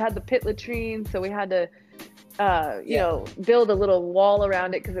 Yeah, we had the pit latrine, so we had to, build a little wall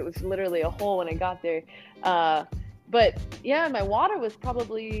around it because it was literally a hole when I got there. But my water was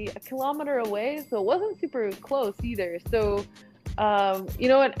probably 1 kilometer away, so it wasn't super close either. So.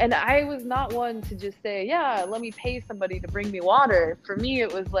 And I was not one to just say, let me pay somebody to bring me water. For me, it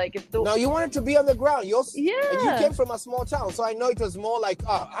was like, No, you wanted to be on the ground. And you came from a small town. So I know it was more like,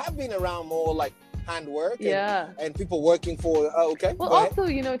 I've been around more like handwork Yeah. and people working for, okay. Well, go ahead.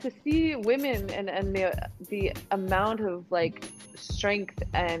 also, to see women and the amount of like strength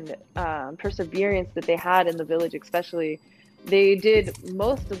and perseverance that they had in the village, especially, they did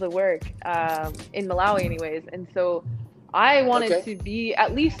most of the work in Malawi, anyways. And so, I wanted to be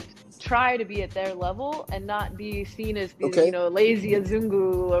at least try to be at their level and not be seen as the lazy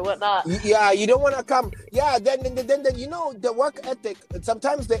Azungu or whatnot. Yeah, you don't want to come. Yeah, then the work ethic.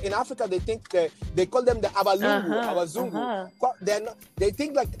 Sometimes in Africa they think they call them the abazungu. They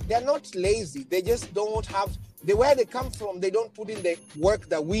think like they're not lazy. They just don't have where they come from. They don't put in the work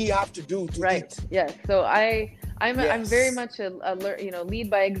that we have to do to eat. Yes. So I'm very much a lead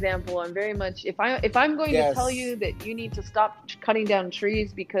by example. I'm very much if I'm going to tell you that you need to stop cutting down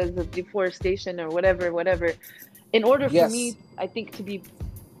trees because of deforestation or whatever, in order for me, I think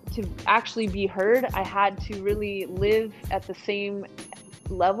to actually be heard, I had to really live at the same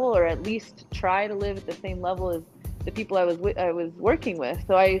level, or at least try to live at the same level as the people I was working with.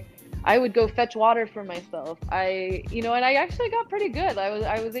 So I would go fetch water for myself. And I actually got pretty good.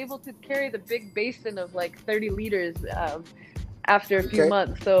 I was able to carry the big basin of like 30 liters after a few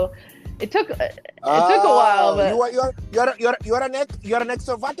months. So it took a while. But you're an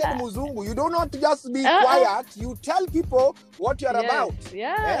extroverted Muzungu. You don't want to just be quiet. You tell people what you're about.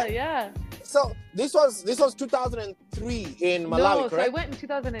 Yeah. So this was 2003 in Malawi, correct? So I went in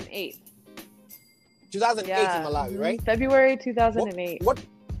 2008. 2008 in Malawi, right? February 2008. What?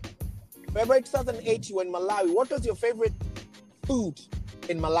 February 2008, you were in Malawi. What was your favorite food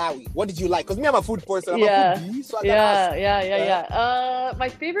in Malawi? What did you like? Because me, I'm a food person. I'm a foodie, so I gotta ask. My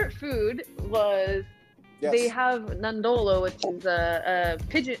favorite food was they have nandolo, which is a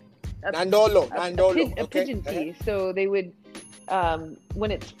pigeon. Nandolo. A pigeon pea. So they would,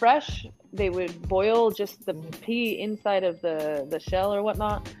 when it's fresh, they would boil just the pea inside of the shell or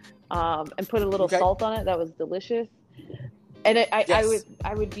whatnot, and put a little salt on it. That was delicious. And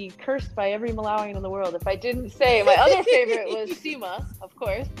I would be cursed by every Malawian in the world if I didn't say my other favorite was Sima, of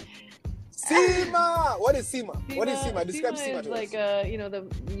course. Sima! What is Sima? What is Sima? Describe Sima to us. Like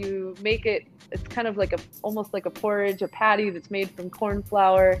you make it. It's kind of like almost like a porridge, a patty that's made from corn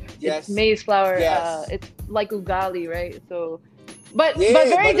flour. It's maize flour. It's like ugali, right? So, but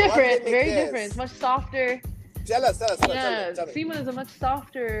very different. Very different. It's much softer. Tell us. Sima is a much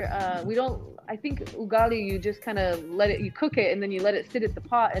softer. I think ugali, you just kind of you cook it and then you let it sit at the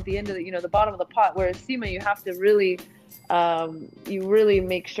pot at the end of the bottom of the pot. Whereas Sima, you have to really, you really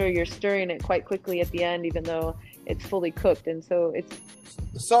make sure you're stirring it quite quickly at the end, even though it's fully cooked. And so it's.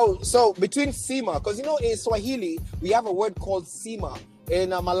 So between Sima, because in Swahili we have a word called Sima.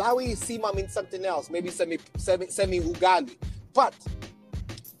 In Malawi, Sima means something else, maybe semi ugali, but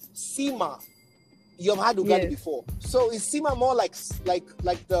Sima. You've had ugali before, so is Sima more like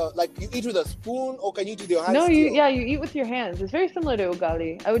you eat with a spoon, or can you eat with your hands? No, you eat with your hands. It's very similar to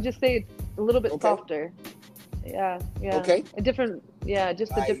ugali. I would just say it's a little bit softer. Yeah. Okay. A different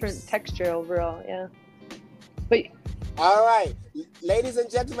texture overall. Yeah. But all right, ladies and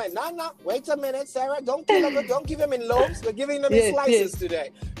gentlemen. No, wait a minute, Sarah. Don't give them in loaves. We're giving them in slices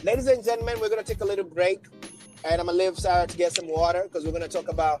today. Ladies and gentlemen, we're gonna take a little break. And I'm going to leave Sarah to get some water because we're going to talk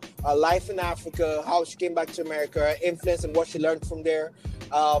about her life in Africa, how she came back to America, her influence and what she learned from there.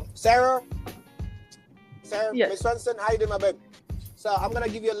 Sarah, Miss Swenson, how you doing, my baby? So I'm going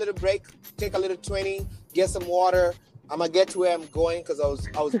to give you a little break, take a little 20, get some water. I'm going to get to where I'm going because I was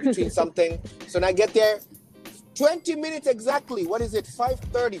between something. So when I get there, 20 minutes exactly. What is it?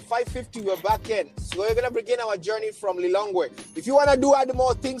 5:30, 5:50, we're back in. So we're going to begin our journey from Lilongwe. If you want to add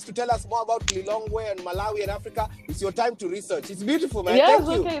more things to tell us more about Lilongwe and Malawi and Africa, it's your time to research. It's beautiful, man. Yes,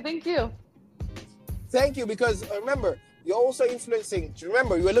 Thank you. Okay, thank you. Thank you, because remember, you're also influencing.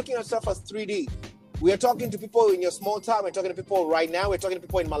 Remember, you were looking at stuff as 3D. We are talking to people in your small town. We're talking to people right now. We're talking to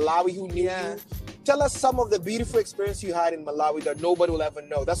people in Malawi who knew you. Tell us some of the beautiful experience you had in Malawi that nobody will ever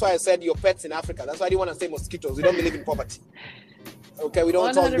know. That's why I said your pets in Africa. That's why I didn't want to say mosquitoes. We don't believe in poverty. Okay, we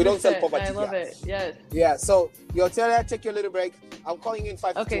don't sell poverty. I love it. Yes. Yeah. So you'll tell her, take your little break. I'm calling you in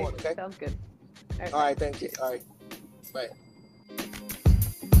 5:51. Okay. Sounds good. All right. Thank you. All right. Bye.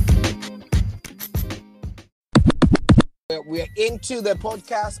 We're into the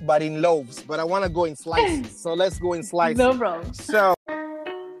podcast, but in loaves. But I want to go in slices. So let's go in slices. No problem. So.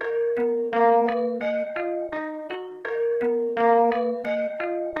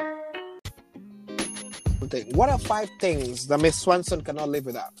 What are 5 things that Miss Swenson cannot live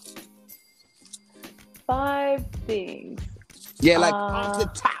without? 5 things. Yeah, like off the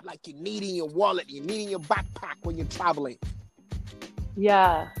top, like you need in your wallet, you need in your backpack when you're traveling.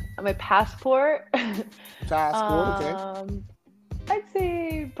 Yeah, my passport. Okay. I'd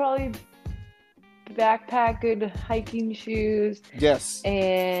say probably backpack, good hiking shoes, Yes.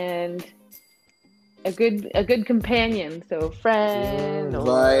 and a good companion, so a friend or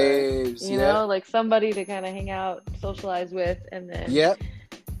Vibes. you know, like somebody to kind of hang out, socialize with, and then yeah,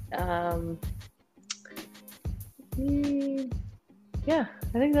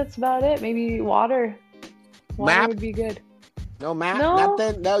 I think that's about it. Maybe water Map? would be good. No map? No.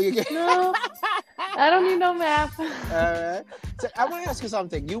 Nothing? No, you get. No, I don't need no map. All right. So I want to ask you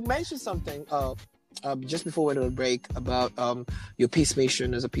something. You mentioned something just before we went on a break about your peace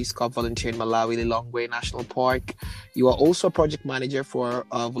mission as a Peace Corps volunteer in Malawi, Lilongwe National Park. You are also a project manager for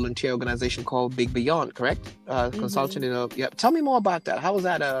a volunteer organization called Big Beyond, correct? Consultant in Tell me more about that. How was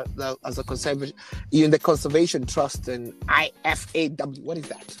that as a conservation? You're in the Conservation Trust and IFAW. What is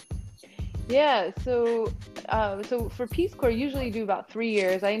that? Yeah, so for Peace Corps, usually you do about 3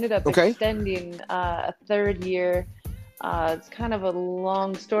 years. I ended up extending a third year. It's kind of a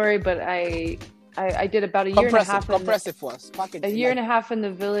long story, but I did about a year and a half. Compress it for us. A year and a half in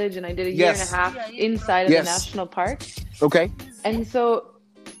the village, and I did a year and a half inside of the national park. Okay. And so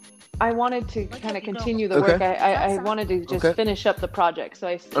I wanted to kind of continue the work. I wanted to just finish up the project. So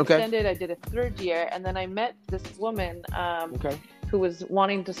I extended. I did a third year, and then I met this woman who was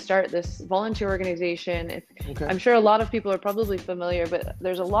wanting to start this volunteer organization. I'm sure a lot of people are probably familiar, but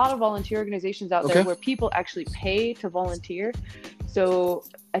there's a lot of volunteer organizations out there where people actually pay to volunteer. So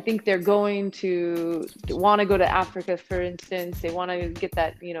I think they're going to want to go to Africa, for instance. They want to get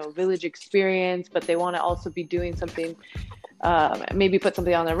that, village experience, but they want to also be doing something, maybe put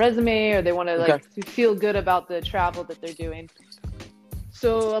something on their resume, or they want to feel good about the travel that they're doing.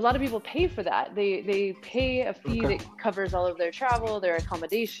 So a lot of people pay for that. They pay a fee that covers all of their travel, their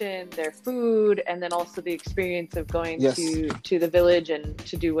accommodation, their food, and then also the experience of going to the village and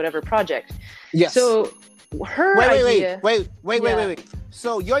to do whatever project. Yes. So her idea... Wait.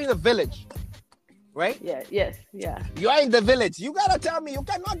 So you're in a village, right? Yeah. Yes. Yeah. You are in the village. You gotta tell me. You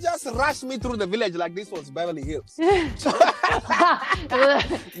cannot just rush me through the village like this was Beverly Hills. You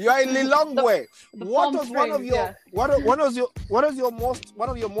are in Lilongwe. What was one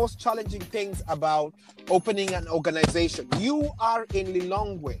of your most challenging things about opening an organization? You are in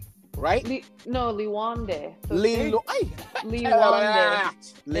Lilongwe, right? Liwande. So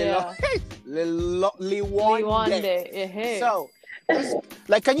Liwande. So,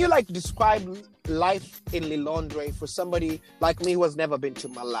 can you describe life in Lilongwe for somebody like me who has never been to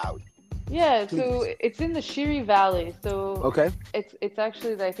Malawi? Yeah, Please. so it's in the Shiri Valley. So it's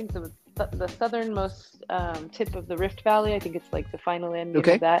actually I think the southernmost tip of the Rift Valley. I think it's like the final end of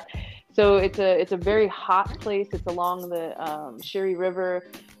that. So it's a very hot place. It's along the Shiri River.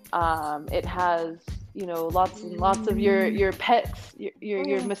 It has lots and lots of your pets,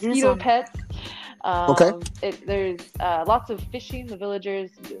 your mosquito pets. There's lots of fishing. A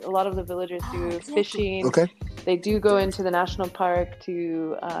lot of the villagers do fishing. They do go into the national park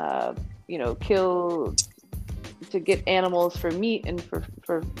to kill, to get animals for meat, and for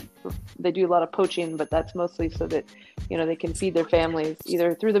they do a lot of poaching, but that's mostly so that they can feed their families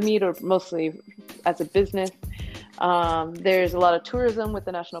either through the meat or mostly as a business. There's a lot of tourism with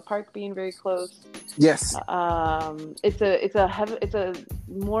the national park being very close. Yes. It's a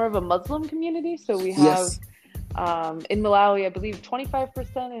more of a Muslim community. So we have in Malawi, I believe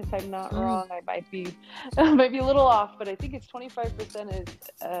 25%, if I'm not wrong, I might be a little off, but I think it's 25%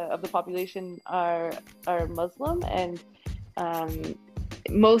 of the population are Muslim, and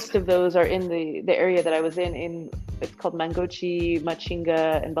most of those are in the area that I was in it's called Mangochi,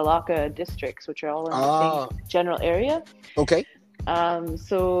 Machinga, and Balaka districts, which are all in the same general area.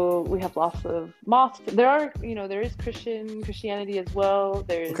 So we have lots of mosques. There is Christianity as well.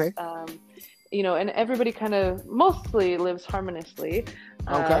 There's and everybody kind of mostly lives harmoniously.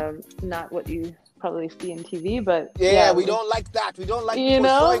 Not what you probably see in TV, but we don't like that. We don't like people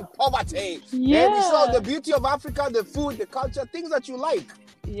showing poverty. We saw the beauty of Africa, the food, the culture, things that you like.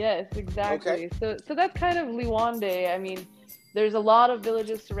 Yes, exactly. So that's kind of Liwande. I mean, there's a lot of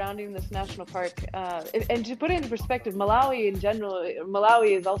villages surrounding this national park. And to put it into perspective, Malawi in general,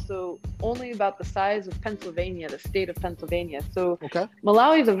 Malawi is also only about the size of Pennsylvania, the state of Pennsylvania. So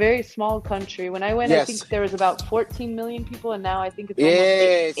Malawi is a very small country. When I went, I think there was about 14 million people, and now I think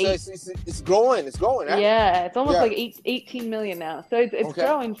it's almost so it's growing. It's growing, right? Yeah, it's almost like 18 million now. So it's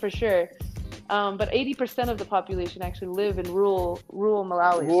growing for sure. But 80% of the population actually live in rural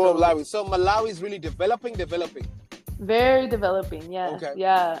Malawi. Malawi. So Malawi is really developing. Very developing, yes. Okay.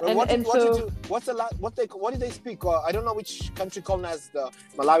 Yeah. Well, what did they speak? I don't know which country colonized the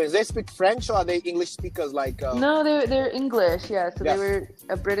Malawians. They speak French, or are they English speakers like? No, they're English, yeah. So Yes. they were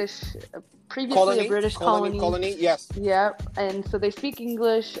previously a British colony. Colony, yes. Yeah, and so they speak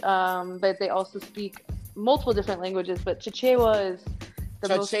English, but they also speak multiple different languages. But Chichewa is the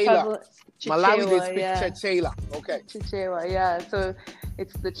most prevalent. Malawi, they speak Chichewa. Okay. Chichewa, yeah. So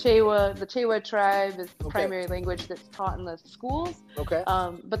it's the Chewa. The Chewa tribe is the primary language that's taught in the schools. Okay.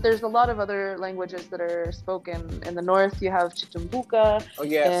 But there's a lot of other languages that are spoken in the north. You have Chitumbuka. Oh,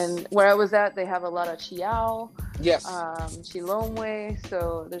 yes. And where I was at, they have a lot of Chiao. Yes. Chilomwe.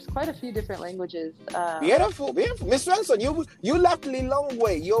 So there's quite a few different languages. Beautiful. Miss Swenson, you left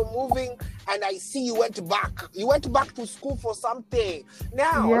Lilongwe. You're moving, and I see you went back. You went back to school for something.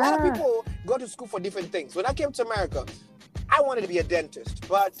 Now, a lot of people go to school for different things. When I came to America, I wanted to be a dentist,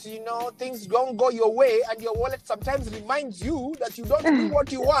 but things don't go your way, and your wallet sometimes reminds you that you don't do what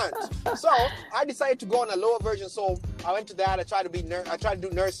you want. So I decided to go on a lower version. So I went to that. I tried to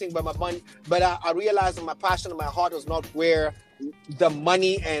do nursing, but I realized that my passion and my heart was not where the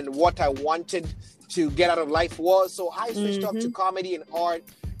money and what I wanted to get out of life was. So I switched up to comedy and art.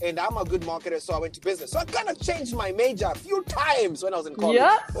 And I'm a good marketer, so I went to business. So I kind of changed my major a few times when I was in college.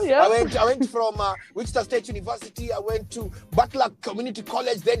 Yeah. I went from Wichita State University. I went to Butler Community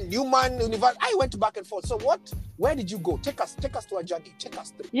College, then Newman University. I went back and forth. So where did you go? Take us to a journey. Take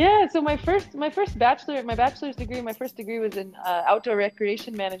us through. Yeah. So my bachelor's degree was in outdoor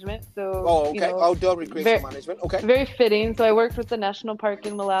recreation management. So outdoor recreation management. Okay. Very fitting. So I worked with the national park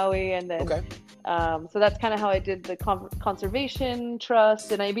in Malawi, and then so that's kind of how I did the conservation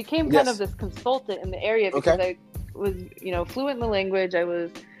trust, and I became kind of this consultant in the area because I was, fluent in the language. I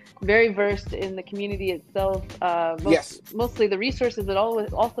was very versed in the community itself. Mostly the resources, but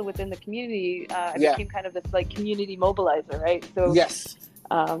also within the community. I became kind of this like community mobilizer, right? So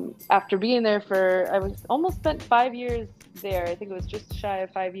after being there I was almost spent 5 years there. I think it was just shy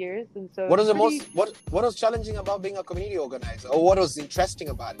of 5 years. And so what was challenging about being a community organizer, or what was interesting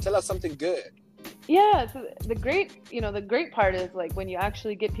about it? Tell us something good. Yeah, so the great part is like when you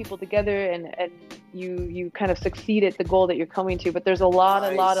actually get people together and you kind of succeed at the goal that you're coming to, but there's a lot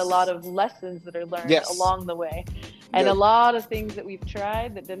of lessons that are learned along the way, and a lot of things that we've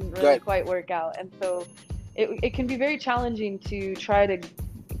tried that didn't really quite work out. And so it can be very challenging to try to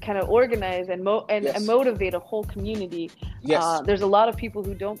kind of organize and motivate a whole community. There's a lot of people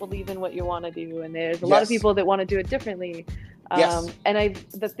who don't believe in what you want to do, and there's a lot of people that want to do it differently. And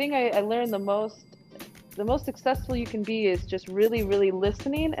the thing I learned the most successful you can be is just really, really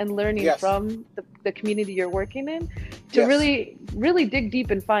listening and learning from the community you're working in to really, really dig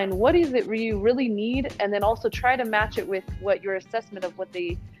deep and find what is it you really need, and then also try to match it with what your assessment of what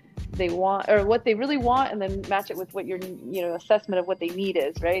they want or what they really want, and then match it with what your assessment of what they need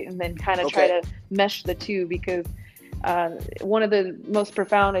is, right? And then kind of try to mesh the two, because one of the most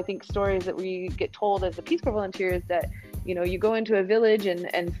profound, I think, stories that we get told as the Peace Corps volunteers that you go into a village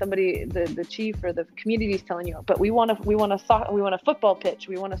and somebody, the chief or the community is telling you, but we want a football pitch,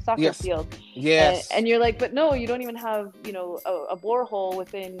 we want a soccer field. And you're like, but no, you don't even have a borehole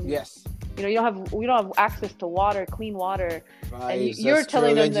within. We don't have access to water, clean water. Right, and you're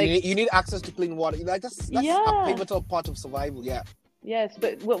telling them like you need access to clean water. Like that's a pivotal part of survival. Yes,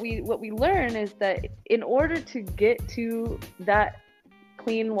 but what we learn is that in order to get to that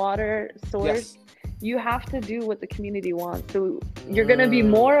clean water source, you have to do what the community wants. So you're going to be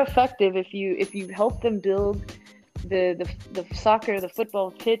more effective if you help them build the soccer, the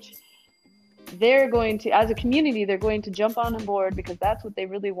football pitch. They're going to, as a community, they're going to jump on board because that's what they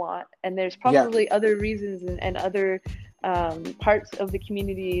really want. And there's probably other reasons and other parts of the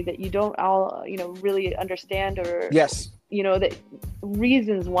community that you don't all really understand, or that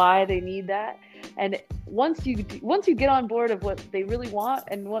reasons why they need that. And once you get on board of what they really want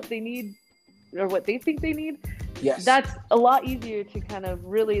and what they need, or what they think they need, that's a lot easier to kind of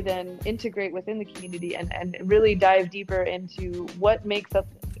really then integrate within the community and really dive deeper into what makes up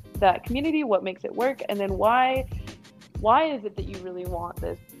that community, what makes it work, and then why is it that you really want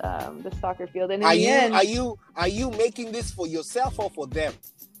this soccer field? And are you making this for yourself or for them?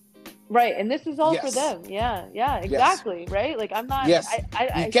 Right, and this is all for them. Yeah, exactly. Right, like I'm not.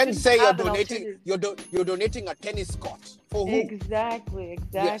 I you can say you're donating a tennis court for who? Exactly.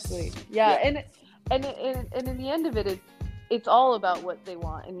 And in the end of it, it's all about what they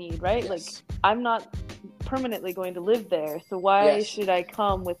want and need, right? Like I'm not permanently going to live there, so why should I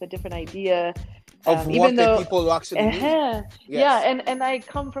come with a different idea? Of even though people actually need. And I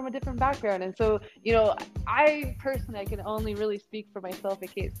come from a different background, and so I personally, I can only really speak for myself. I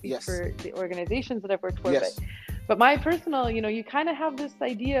can't speak for the organizations that I've worked for, But my personal, you kind of have this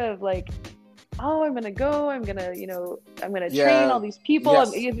idea of like, oh, I'm gonna go, I'm gonna train all these people.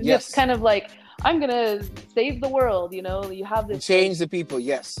 It's just kind of like, I'm gonna save the world. You have this change the people.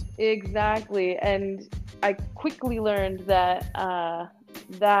 Yes, exactly. And I quickly learned that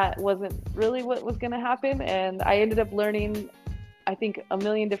that wasn't really what was gonna happen, and I ended up learning, I think, a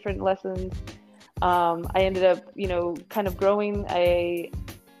million different lessons. I ended up, kind of growing. I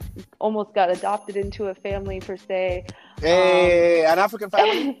almost got adopted into a family per se. Hey, an African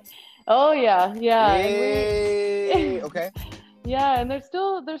family. Oh yeah. Hey, okay. Yeah, and they're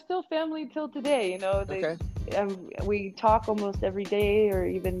still family till today. Okay. We talk almost every day, or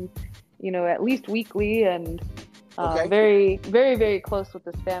even, at least weekly, and very, very, very close with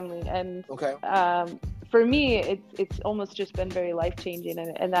this family. And for me, it's almost just been very life changing,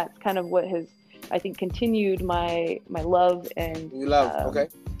 and that's kind of what has, I think, continued my love and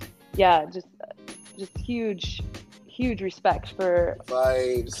just huge respect for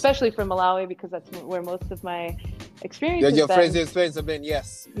vibes, especially for Malawi, because that's where most of my experience your friends' experience have been.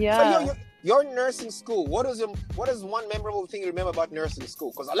 Yes. Yeah. So your nursing school, what is one memorable thing you remember about nursing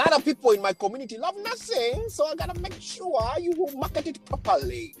school? Because a lot of people in my community love nursing, so I gotta make sure you will market it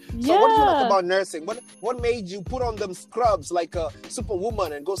properly. So what do you like about nursing? What made you put on them scrubs like a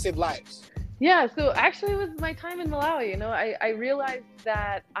superwoman and go save lives? Yeah, so actually it was my time in Malawi. I realized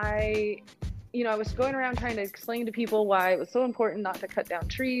that I was going around trying to explain to people why it was so important not to cut down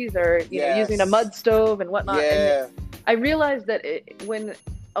trees, or using a mud stove and whatnot. Yeah. And I realized that when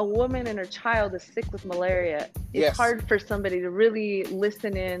a woman and her child is sick with malaria, it's hard for somebody to really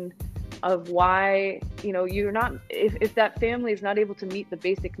listen in of why, you're not, if that family is not able to meet the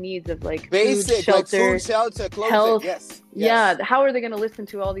basic needs of like food, shelter, clothing, health. Yes. Yeah. How are they going to listen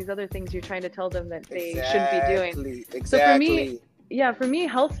to all these other things you're trying to tell them that they shouldn't be doing? Exactly. So for me,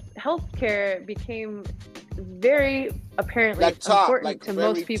 healthcare became very apparently important to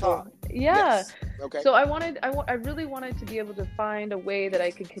most people. Yeah. Yes. Okay. So I really wanted to be able to find a way that I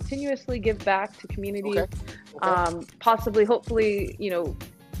could continuously give back to communities, possibly, hopefully,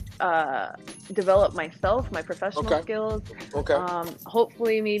 develop myself, my professional skills.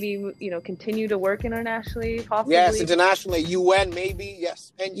 Hopefully, maybe, continue to work internationally, possibly. Yes, internationally, UN maybe,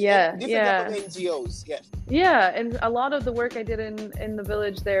 yes. And different type of NGOs, yes. Yeah, and a lot of the work I did in the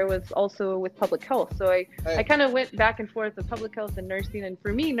village there was also with public health. So I kind of went back and forth with public health and nursing. And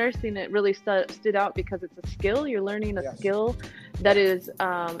for me, nursing, it really stood out because it's a skill. You're learning a skill that is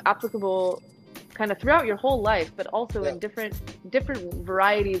applicable kind of throughout your whole life, but also in different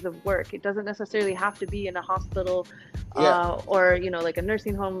varieties of work. It doesn't necessarily have to be in a hospital or like a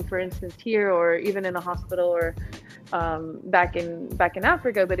nursing home, for instance, here, or even in a hospital, or back in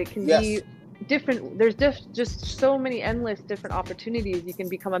Africa, but it can be different. There's just so many endless different opportunities. You can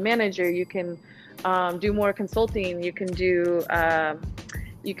become a manager, you can do more consulting, you can do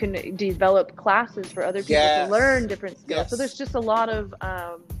you can develop classes for other people to learn different skills. So there's just a lot of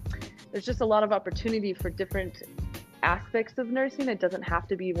opportunity for different aspects of nursing. It doesn't have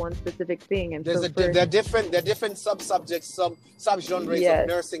to be one specific thing. And there are different sub-subjects, sub-genres of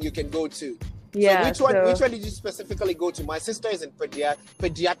nursing you can go to. Yeah. So which one did you specifically go to? My sister is in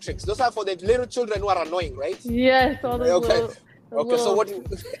pediatrics. Those are for the little children who are annoying, right? Yes, all those little. So what?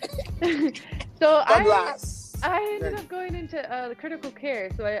 So I ended up going into critical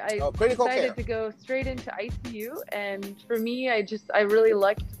care. So I decided to go straight into ICU. And for me, I really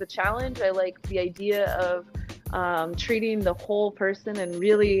liked the challenge. I liked the idea of treating the whole person and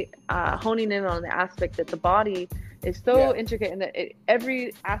really honing in on the aspect that the body is so intricate, and that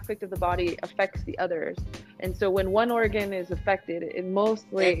every aspect of the body affects the others. And so when one organ is affected, it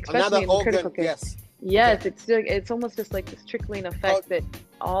mostly, especially in critical care, it's almost just like this trickling effect that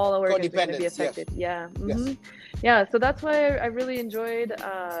all organs are going to be affected. Yeah. So that's why I really enjoyed,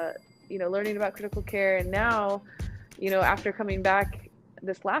 learning about critical care. And now, after coming back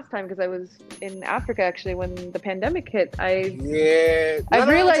this last time, because I was in Africa actually when the pandemic hit, I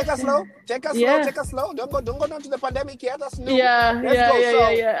realized. Take us slow. Don't go down to the pandemic yet. That's new.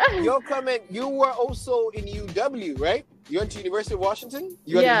 You're coming. You were also in UW, right? You went to University of Washington.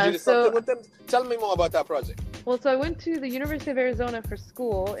 You did something with them. Tell me more about that project. Well, so I went to the University of Arizona for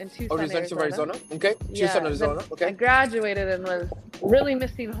school in Tucson, Arizona. Okay. Tucson, Arizona. Okay. I graduated and was really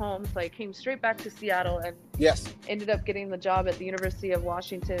missing home, so I came straight back to Seattle and ended up getting the job at the University of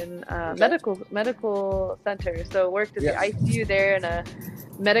Washington Medical Center. So worked at the ICU there, in a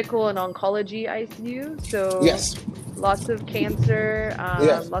medical and oncology ICU. So lots of cancer,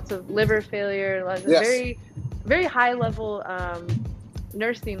 lots of liver failure, lots of very, very high level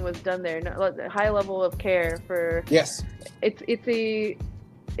nursing was done there. High level of care for. Yes. It's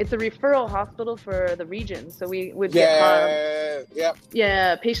it's a referral hospital for the region. So we would get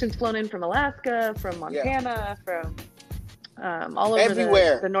patients flown in from Alaska, from Montana, from all over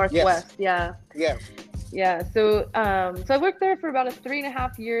everywhere, the Northwest. Yeah. So I worked there for about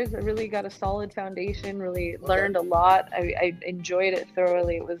 3.5 years. I really got a solid foundation, really learned a lot. I enjoyed it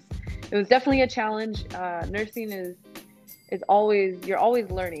thoroughly. It was definitely a challenge. Nursing is you're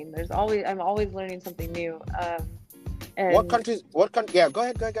always learning. I'm always learning something new. And what countries? Yeah, go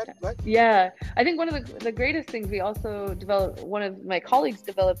ahead. Yeah, I think one of the greatest things we also developed. One of my colleagues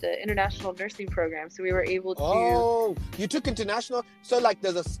developed an international nursing program, so we were able to. Oh, you took international. So like,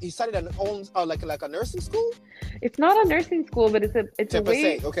 he started an own like a nursing school. It's not a nursing school, but it's a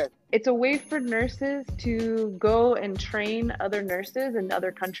way. Okay. It's a way for nurses to go and train other nurses in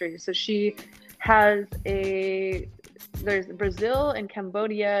other countries. So she has there's Brazil and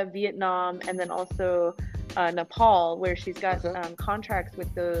Cambodia, Vietnam, and then also Nepal, where she's got contracts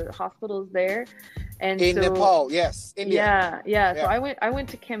with the hospitals there. And in Nepal, yes, India. Yeah. So I went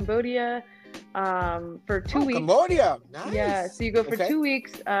to Cambodia for 2 weeks. Cambodia, nice. Yeah, so you go for 2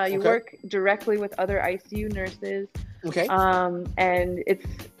 weeks. You work directly with other ICU nurses. Okay. And it's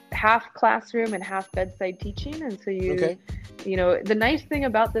half classroom and half bedside teaching, and so you know, the nice thing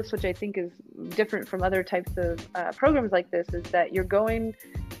about this, which I think is different from other types of programs like this, is that you're going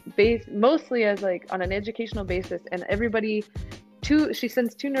mostly as like on an educational basis, and she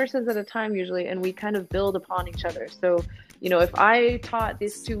sends 2 nurses at a time usually, and we kind of build upon each other. So, you know, if I taught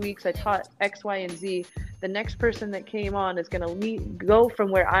these 2 weeks, I taught X, Y, and Z, the next person that came on is going to go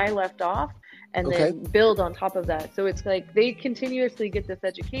from where I left off and then build on top of that. So it's like they continuously get this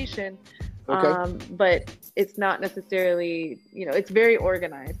education, but it's not necessarily, you know, it's very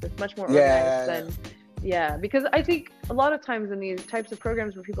organized. It's much more organized than, because I think a lot of times in these types of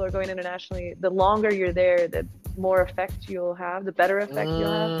programs where people are going internationally, the longer you're there, the more effect you'll have, the better effect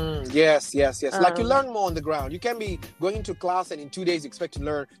you'll have. Yes. Like you learn more on the ground. You can be going into class and in 2 days expect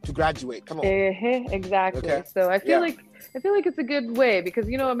to graduate. Come on. Exactly. Okay. So I feel like it's a good way, because,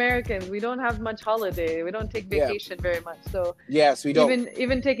 you know, Americans, we don't have much holiday. We don't take vacation very much. So yes, we don't.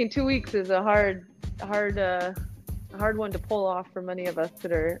 Even taking 2 weeks is a hard one to pull off for many of us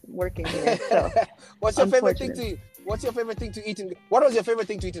that are working here. So What's your favorite thing to eat? What was your favorite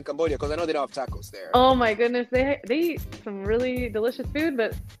thing to eat in Cambodia? Because I know they don't have tacos there. Oh my goodness, they eat some really delicious food,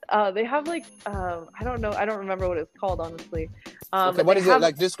 but they have like I don't remember what it's called, honestly. What is it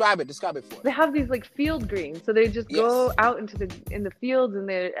like? Describe it for us. They have these like field greens, so they just go out in the fields, and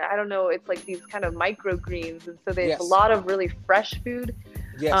it's like these kind of microgreens, and so there's a lot of really fresh food.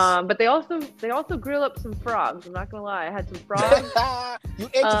 Yes. But they also grill up some frogs. I'm not gonna lie, I had some frogs. You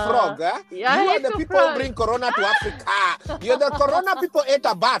ate frog, huh? Yeah, you are the people who bring Corona to Africa. You're the Corona people ate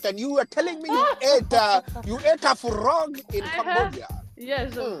a bat, and you were telling me you ate a frog in Cambodia.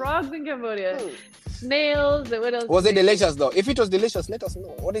 Yes, frogs in Cambodia. Snails. What else? Was it delicious though? If it was delicious, let us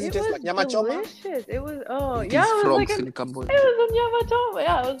know. What does it taste like? Nyama choma? Delicious. It was. It was like in Cambodia. It was a nyama choma.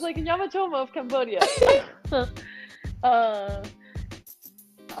 Yeah, it was like a nyama choma of Cambodia.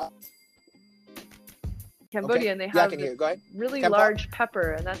 Cambodia, and they have really large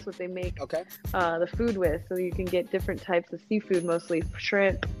pepper, and that's what they make the food with. So you can get different types of seafood, mostly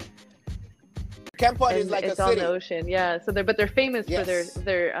shrimp. Kempot is like it's a on city. The ocean, yeah. So they're famous for their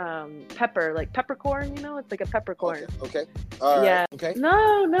pepper, like peppercorn. You know, it's like a peppercorn. Okay. All right. Okay.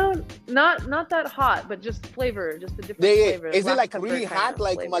 No, not that hot, but just flavor, just a different flavor. Is it like really hot,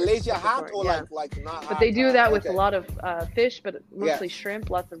 like Malaysia hot, or like not hot? But they do that with a lot of fish, but mostly shrimp.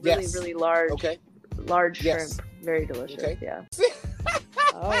 Lots of really, really large. Large shrimp, very delicious. Yeah.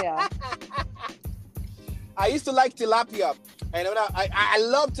 Oh yeah. I used to like tilapia, and I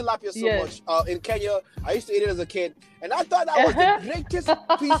love tilapia so much. In Kenya, I used to eat it as a kid, and I thought that was the greatest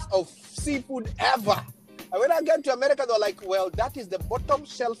piece of seafood ever. And when I got to America, they were like, "Well, that is the bottom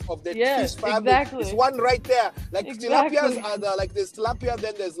shelf of the fish family. Exactly. It's one right there. Like tilapias are like there's tilapia,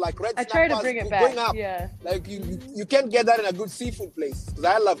 then there's like red snappers. I try to bring it back. Going up. Yeah. Like you can't get that in a good seafood place, because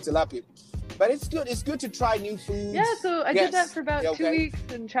I love tilapia. But it's good. It's good to try new foods. Yeah, so I did that for about 2 weeks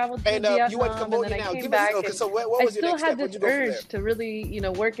and traveled to Vietnam, you went to Cambodia and then I came Give back. us, so what was your next step? I still had this urge to really,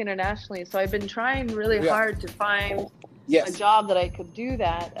 work internationally. So I've been trying really hard to find a job that I could do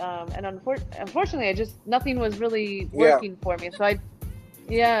that. And unfortunately, nothing was really working for me. So I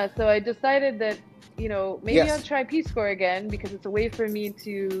decided that, maybe I'll try Peace Corps again, because it's a way for me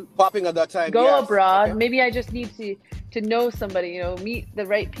to popping at that time go abroad. Okay. Maybe I just need to know somebody, meet the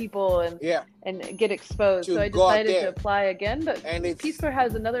right people and get exposed. So I decided to apply again. But Peace Corps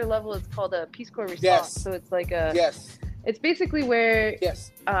has another level. It's called a Peace Corps response. So it's like It's basically where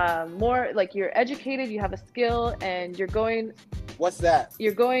Yes. more like you're educated, you have a skill, and you're going. What's that?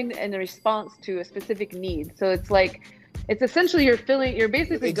 You're going in response to a specific need. So it's like, it's essentially you're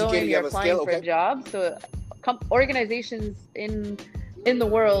basically going, you're applying for a job. So organizations in the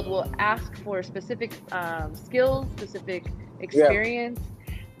world will ask for specific skills, specific experience.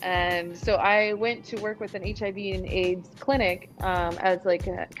 And so I went to work with an HIV and AIDS clinic as like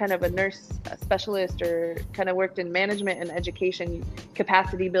a kind of a nurse specialist, or kind of worked in management and education,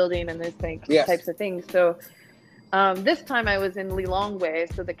 capacity building, and those types of things. So this time I was in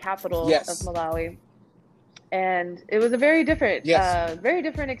Lilongwe, so the capital of Malawi. And it was a very different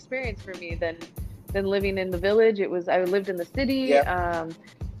experience for me than living in the village. I lived in the city.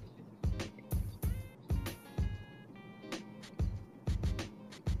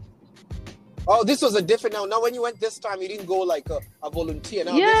 Oh, this was a different. Now, when you went this time, you didn't go like a volunteer.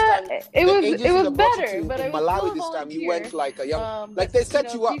 Now, yeah, this time, it was better. But in I was Malawi this volunteer. time, you went like a young. Like they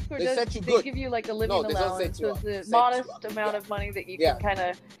set you up. They set you good. They give you like a living allowance. So it's a modest amount of money that you can kind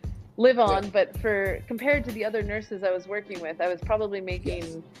of live on. But compared to the other nurses I was working with, I was probably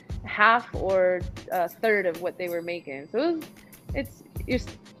making half or a third of what they were making. So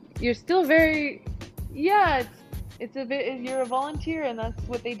you're still very it's a bit, you're a volunteer, and that's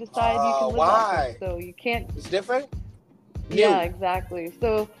what they decide you can live on. So you can't. It's different. Yeah, exactly.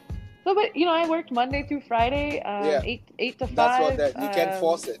 So, but I worked Monday through Friday, 8 to 5. That's what you can't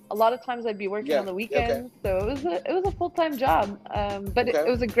force it. A lot of times I'd be working on the weekends, so it was a full-time job. But it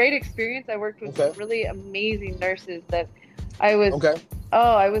was a great experience. I worked with some really amazing nurses that I was.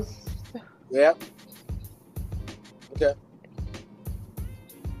 Yeah. Okay.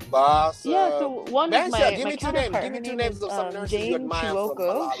 Boss. So one of give me two names of some nurses you admire from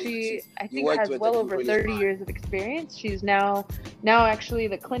Malawi. She, I think, has well over 30 years of experience. She's now actually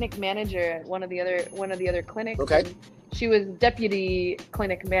the clinic manager at one of the other clinics. Okay. She was deputy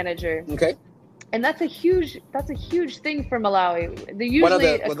clinic manager. Okay. And that's a huge thing for Malawi. They're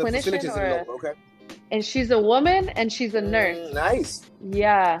usually a clinician and she's a woman and she's a nurse. Nice.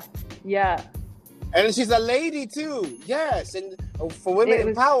 Yeah. And she's a lady too. Yes, and for women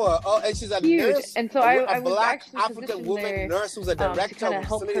in power. Oh, and she's a nurse. And so I was black actually African woman nurse who's a director. To kind of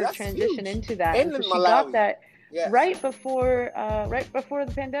help her transition into that. And so she got that right before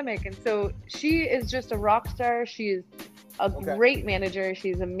the pandemic. And so she is just a rock star. She's a great manager.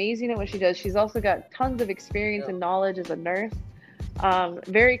 She's amazing at what she does. She's also got tons of experience and knowledge as a nurse.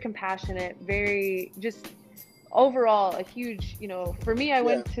 Very compassionate. Very just. Overall, a huge, for me, I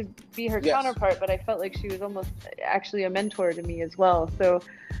went to be her counterpart, but I felt like she was almost actually a mentor to me as well. So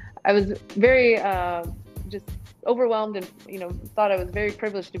I was very just overwhelmed and, thought I was very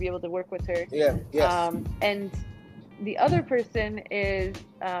privileged to be able to work with her. And the other person is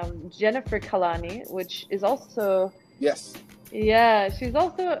Jennifer Kalani, which is also... Yes. Yeah, she's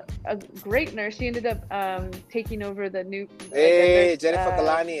also a great nurse. She ended up taking over the new Jennifer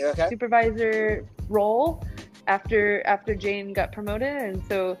Kalani, supervisor role after Jane got promoted, and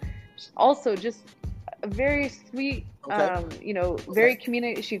so also just a very sweet, very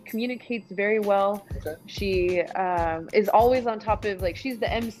she communicates very well. She is always on top of, like, she's the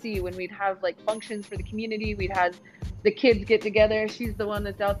MC when we'd have like functions for the community. We'd have the kids get together. She's the one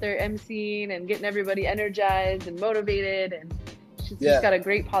that's out there MCing and getting everybody energized and motivated, and she's just got a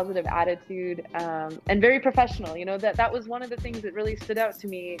great positive attitude, and very professional. That was one of the things that really stood out to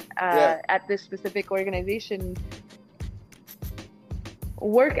me at this specific organization.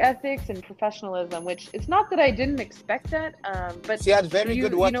 Work ethics and professionalism, which it's not that I didn't expect that, but she had very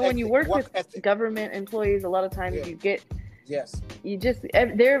good work when you work with ethic. Government employees, a lot of times you get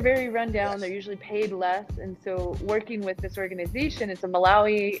they're very run down. They're usually paid less, and so working with this organization, it's a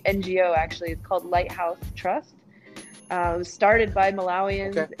Malawi NGO actually. It's called Lighthouse Trust. It was started by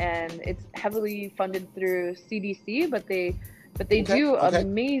Malawians, and it's heavily funded through CDC, but they do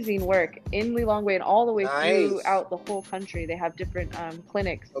amazing work in Lilongwe and all the way throughout the whole country. They have different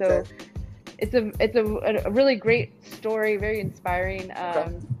clinics. So it's a really great story, very inspiring.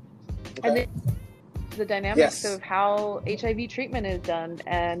 And then the dynamics of how HIV treatment is done.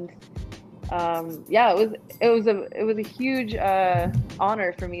 And it was a huge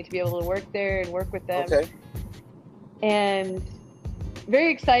honor for me to be able to work there and work with them. And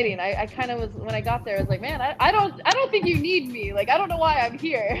very exciting. I kind of was, when I got there, I was like, man, I don't think you need me. Like, I don't know why I'm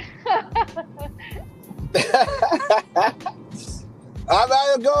here.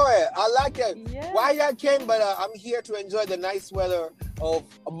 I'm going. I like it. Yeah. Why I came, but I'm here to enjoy the nice weather of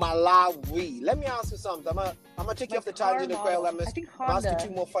Malawi. Let me ask you something. I'm gonna take you off the tangent. I'm gonna ask you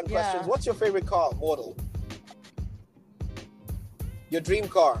 2 more fun questions. What's your favorite car model? Your dream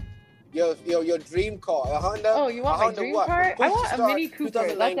car? Your dream car, a Honda. Oh, you want my dream car? I want a Mini Cooper.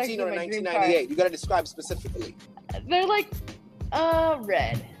 That's 2019 actually or my dream 1998. car. You gotta describe specifically. They're like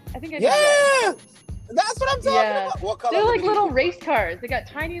red. I think I did Yeah, red. that's what I'm talking about. What color? They're are the like Mini little Cooper? race cars. They got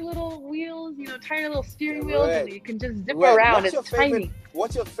tiny little wheels, tiny little steering wheels, Red. and you can just zip Red. around. What's your It's favorite? tiny.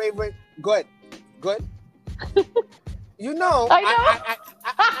 What's your favorite? Good. You know, I know.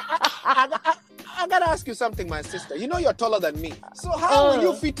 I gotta ask you something, my sister. You know you're taller than me, so how will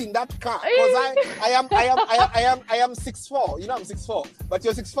you fit in that car? Because I am 6'4". You know I'm 6'4", but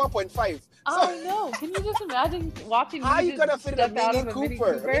you're 6'4.5". So I know. Can you just imagine watching me how are you just gonna fit in a step out Mini of a Mini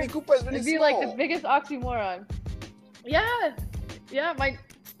Cooper? Cooper? A Mini Cooper is really It'd be small. like the biggest oxymoron. Yeah,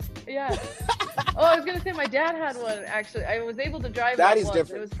 Oh, I was gonna say my dad had one. Actually, I was able to drive That one is once.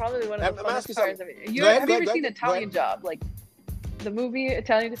 different. It was probably one of the Let me ask funnest you cars. something. Have Go ahead, you ever go seen ahead. Italian Job? Like the movie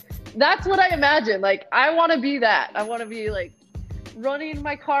Italian. That's what I imagine. Like I want to be that. I want to be like running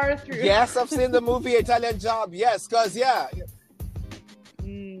my car through. Yes, I've seen the movie Italian Job. Yes, because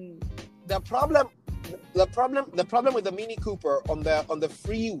the problem with the Mini Cooper on the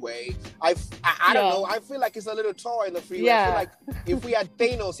freeway, I don't know. I feel like it's a little toy in the freeway. I feel like if we had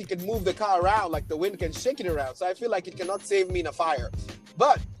Thanos, he could move the car around, like the wind can shake it around. So I feel like it cannot save me in a fire.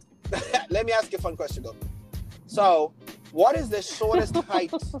 But let me ask you a fun question though. So, what is the shortest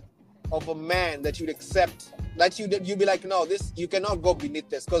height of a man that you'd accept? That you'd be like, no, this you cannot go beneath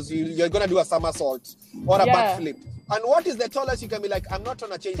this because you're gonna do a somersault or a backflip. And what is the tallest you can be like? I'm not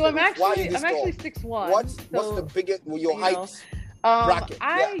trying to change. So I'm actually 6'1". What's the biggest your height bracket?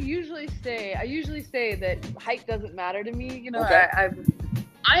 I usually say that height doesn't matter to me.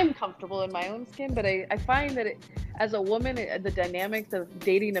 I'm comfortable in my own skin, but I find that as a woman, the dynamics of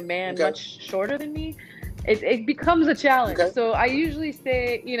dating a man much shorter than me, it becomes a challenge. So I usually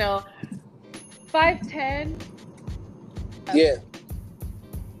say 5'10". Yeah.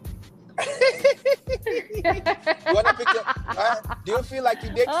 You wanna pick them? Do you feel like you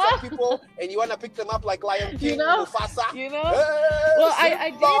date some people and you wanna pick them up like Lion King, Mufasa? Well, I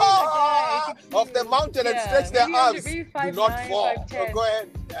dated a guy off the mountain and stretch their arms. Do not fall. 5'10". Go ahead.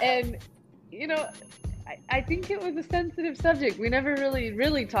 And I think it was a sensitive subject. We never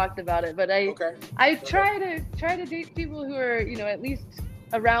really talked about it, but I try to date people who are at least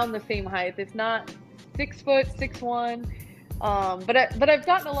around the same height, if not 6 foot, 6'1". But I've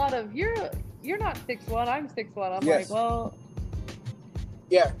gotten a lot of you're not 6'1", I'm 6'1". I'm like, well,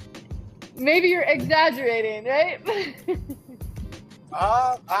 maybe you're exaggerating, right?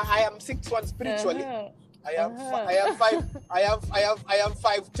 I am 6'1" spiritually. I am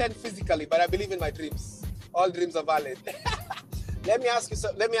 5'10" physically, but I believe in my dreams. All dreams are valid. Let me ask you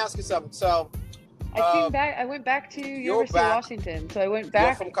something. So I went back to University of Washington. So I went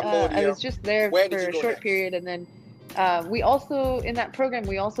back. You're from Cambodia. I was just there for a short period, and then we also in that program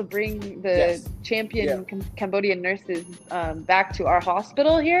we also bring the champion Cambodian nurses back to our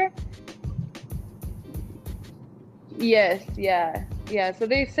hospital here. Yes, yeah. So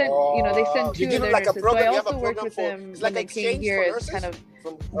they sent they sent 2 of their nurses. So I also worked with them when they came here as kind of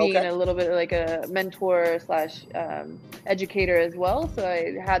being a little bit like a mentor / educator as well. So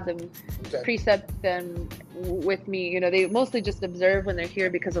I had them precept them with me. They mostly just observe when they're here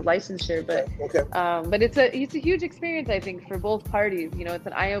because of licensure, but it's a huge experience, I think, for both parties. It's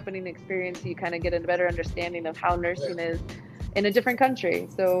an eye-opening experience. You kind of get a better understanding of how nursing is in a different country.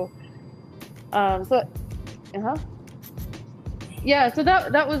 So so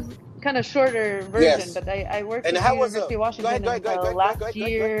that was kind of shorter version, but I worked at the University of Washington until last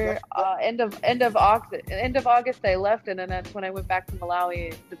year, end of August I left, and then that's when I went back to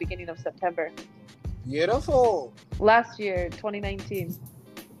Malawi at the beginning of September. Beautiful. Last year, 2019.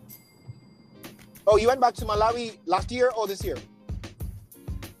 Oh, you went back to Malawi last year or this year?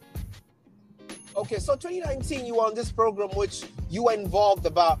 Okay, so 2019 you were on this program which you were involved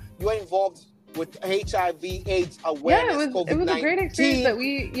with HIV/AIDS awareness. Yeah, it was a great experience that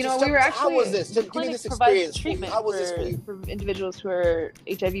we were actually. How was this? The clinic provides treatment for individuals who are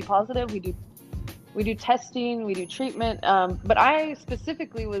HIV positive. We do testing, we do treatment. But I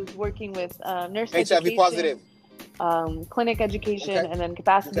specifically was working with nurse HIV education, positive, clinic education, and then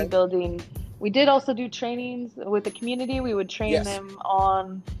capacity building. We did also do trainings with the community. We would train them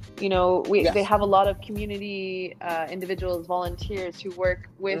on, they have a lot of community individuals, volunteers who work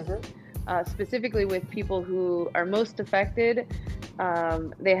with. Specifically with people who are most affected.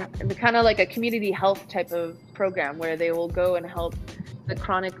 They're kind of like a community health type of program where they will go and help the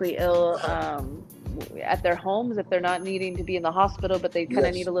chronically ill at their homes if they're not needing to be in the hospital, but they kind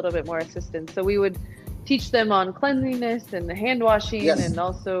of need a little bit more assistance. So we would teach them on cleanliness and hand washing and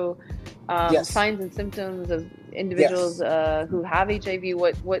also signs and symptoms of individuals who have HIV,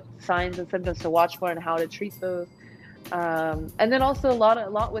 what signs and symptoms to watch for and how to treat those. And then also a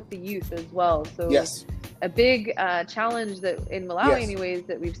lot with the youth as well. So a big challenge that in Malawi anyways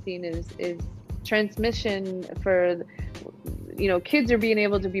that we've seen is transmission for, kids are being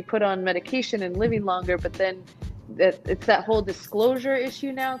able to be put on medication and living longer, but then it's that whole disclosure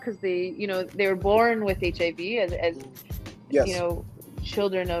issue now, because they were born with HIV as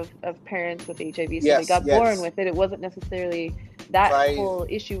children of parents with HIV, so they got born with it. It wasn't necessarily that whole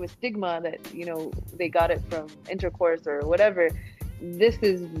issue with stigma that they got it from intercourse or whatever. This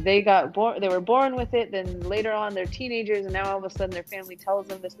is they were born with it, then later on they're teenagers, and now all of a sudden their family tells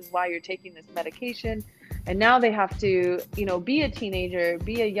them this is why you're taking this medication, and now they have to be a teenager,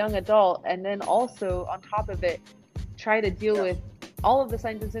 be a young adult, and then also on top of it try to deal with all of the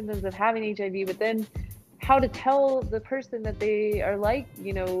signs and symptoms of having HIV, but then how to tell the person that they are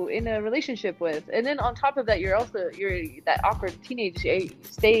in a relationship with. And then on top of that, you're that awkward teenage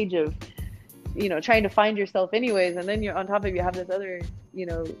stage of, trying to find yourself anyways. And then you're on top of you have this other,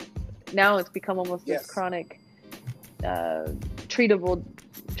 now it's become almost this chronic, treatable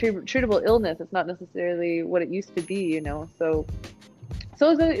illness. It's not necessarily what it used to be, So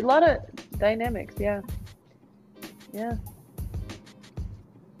there's a lot of dynamics. Yeah.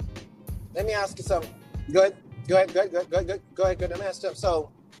 Let me ask you something. Go ahead. Let me ask you something. So,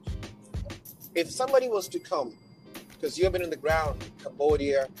 if somebody was to come, because you've been on the ground,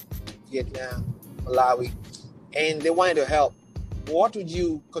 Cambodia, Vietnam, Malawi, and they wanted to help, what would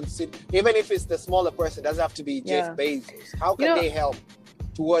you consider? Even if it's the smaller person, it doesn't have to be Jeff Bezos. How can they help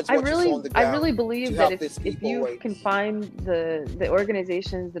towards what you saw on the ground? I really believe that if you can find the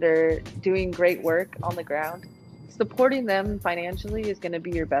organizations that are doing great work on the ground, supporting them financially is going to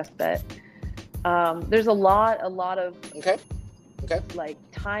be your best bet. There's a lot of like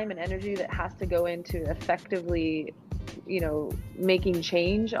time and energy that has to go into effectively, making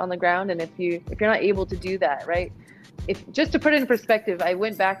change on the ground. And if you're not able to do that, right? Just to put it in perspective, I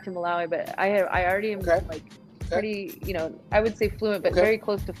went back to Malawi, but I already am pretty, I would say fluent, but very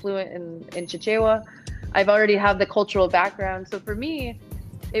close to fluent in Chichewa. I've already have the cultural background. So for me,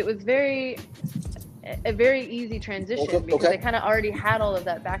 it was a very easy transition because I kind of already had all of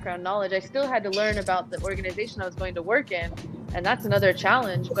that background knowledge. I still had to learn about the organization I was going to work in, and that's another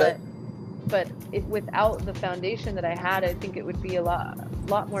challenge. But without the foundation that I had, I think it would be a lot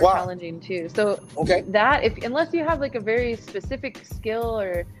more challenging too. So unless you have like a very specific skill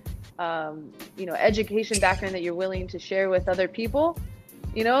or education background that you're willing to share with other people,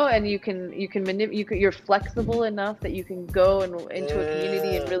 and you're flexible enough that you can go into a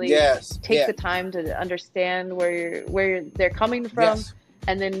community and really take the time to understand where they're coming from,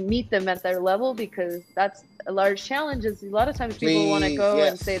 and then meet them at their level, because that's a large challenge. Is a lot of times people want to go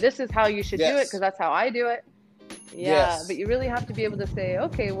and say, this is how you should do it because that's how I do it. But you really have to be able to say,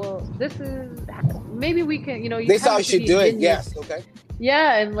 okay, well, this is maybe we can, this is how you should do it.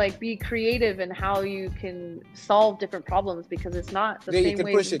 And like be creative in how you can solve different problems, because it's not the same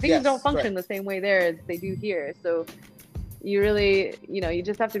way. Things don't function the same way there as they do here. So you really, you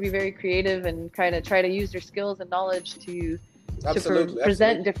just have to be very creative and kind of try to use your skills and knowledge to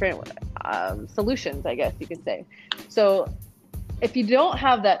present different solutions, I guess you could say. So if you don't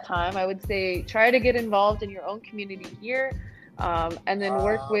have that time, I would say try to get involved in your own community here, and then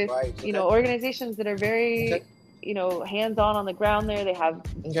work with organizations that are very hands-on on the ground there. They have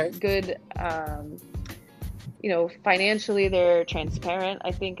good financially they're transparent,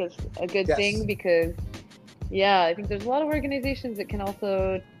 I think is a good thing, because I think there's a lot of organizations that can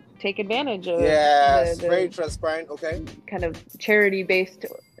also take advantage of the very transparent kind of charity-based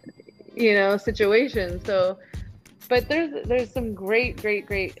situation. So but there's some great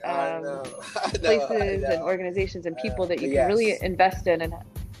places and organizations and people that you can really invest in. And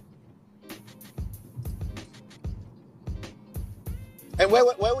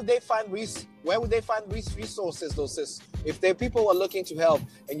where would they find resources, though, sis? If there are people who are looking to help,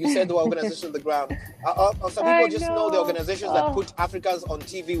 and you said the organization on the ground, some people know the organizations that put Africans on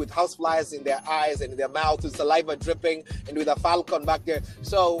TV with house flies in their eyes and in their mouth, with saliva dripping, and with a falcon back there.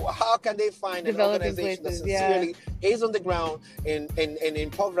 So how can they find an organization that sincerely is on the ground in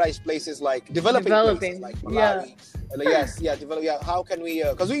impoverished places like developing places like Malawi? How can we?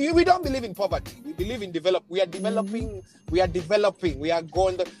 Because we don't believe in poverty. We believe in develop. We are developing. We are developing. We are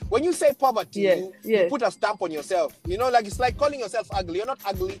going. When you say poverty, you put a stamp on yourself. Like it's like calling yourself ugly. You're not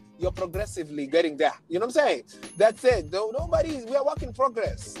ugly. You're progressively getting there. You know what I'm saying? That's it. We are work in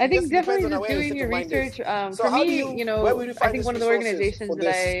progress. I think definitely just doing your research. For me, I think one of the organizations that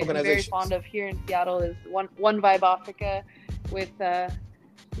I am very fond of here in Seattle is One Vibe Africa with Simon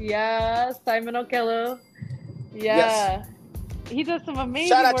Okello. Yeah. He does some amazing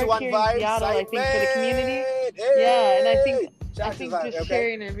Shout out to work One here in Vibe, Seattle, I think, for the Simon. community. Hey. Yeah, and I Shout think out to just Vibe,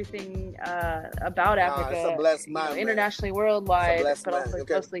 sharing everything about it's Africa, a blessed man, man. internationally, worldwide, It's a blessed but man, also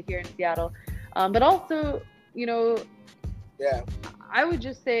okay. mostly here in Seattle. But also, Yeah. I would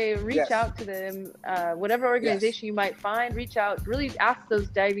just say reach Yes. out to them, whatever organization you might find, reach out, really ask those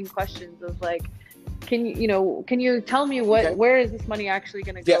diving questions of like, can you tell me where is this money actually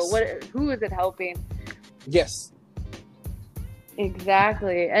going to go? Yes. Who is it helping? Yes.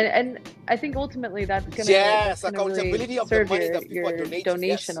 Exactly, and I think ultimately that's gonna accountability really of the serve money that people are your donating.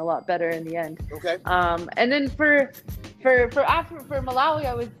 donation Yes. a lot better in the end. Okay. And then for Malawi,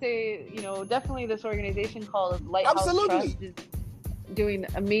 I would say definitely this organization called Lighthouse Trust is doing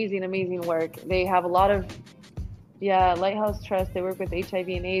amazing work. They have a lot of Lighthouse Trust. They work with HIV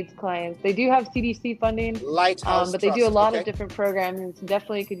and AIDS clients. They do have CDC funding, Lighthouse but they do a Trust, lot of different programs and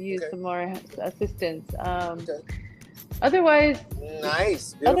definitely could use some more assistance. Otherwise,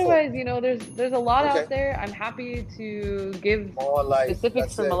 nice. Beautiful. Otherwise, there's a lot out there. I'm happy to give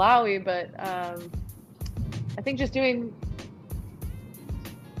specifics for Malawi, but I think just doing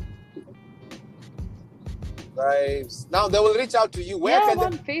vibes. Now they will reach out to you. Where can the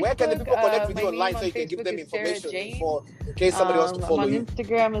people connect with you online so you can give them information in case somebody wants to follow you? I'm on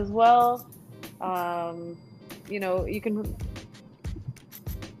Instagram as well. You can.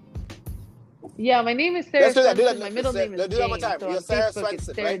 Yeah, my name is Sarah Swenson. My middle name is Jane. So on Facebook,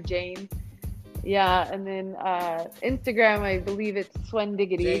 it's Sarah Jane. Yeah, and then Instagram, I believe it's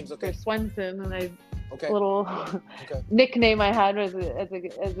Swendiggity for Swenson, and I little nickname I had as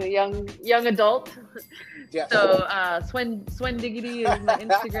a young adult. Yeah. So Swendiggity is my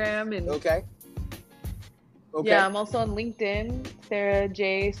Instagram, and okay. Yeah, I'm also on LinkedIn, Sarah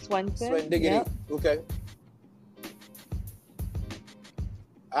J Swenson. Swendiggity. Yep. Okay.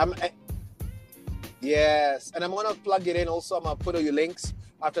 Yes, and I'm gonna plug it in. Also, I'm gonna put all your links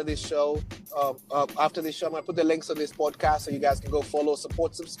after this show. I'm gonna put the links on this podcast so you guys can go follow,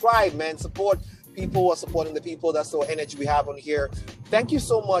 support, subscribe, man. Support people who are supporting the people. That's the energy we have on here. Thank you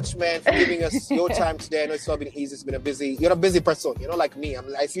so much, man, for giving us your time today. I know it's not been easy. You're a busy person. Like me.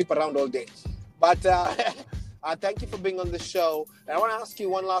 I sleep around all day. But thank you for being on the show. And I want to ask you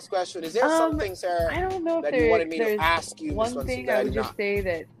one last question. Is there something, Sarah, I don't know that you wanted me to ask you? One thing I would just say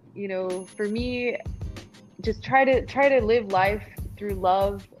that, for me, just try to live life through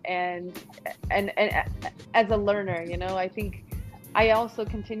love and as a learner. I think I also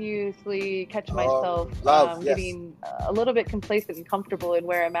continuously catch myself getting a little bit complacent and comfortable in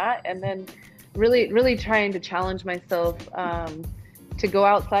where I'm at, and then really trying to challenge myself to go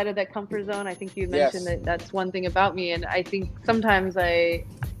outside of that comfort zone. I think you mentioned that that's one thing about me, and I think sometimes I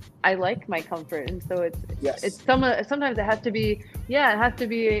like my comfort, and so it's sometimes it has to be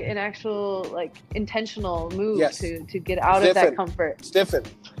an actual intentional move to get out of that comfort. It's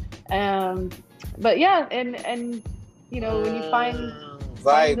different. But yeah, and when you find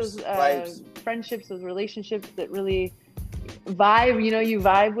those friendships, those relationships that really vibe, you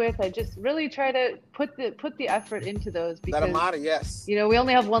vibe with, I just really try to put the effort into those, because that matter. Yes. We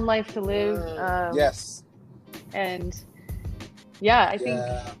only have one life to live. Yes. And I think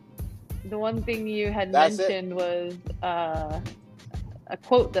the one thing you had mentioned was a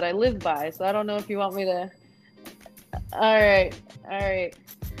quote that I live by. So I don't know if you want me to. All right.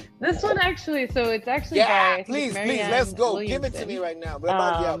 This one actually, it's actually by please, let's go. Williamson. Give it to me right now.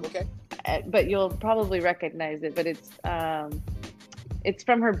 Okay. But you'll probably recognize it. But it's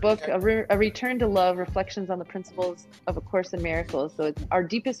from her book, A Return to Love: Reflections on the Principles of A Course in Miracles. So it's, our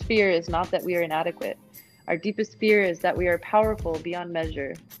deepest fear is not that we are inadequate. Our deepest fear is that we are powerful beyond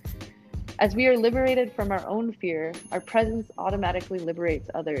measure. As we are liberated from our own fear, our presence automatically liberates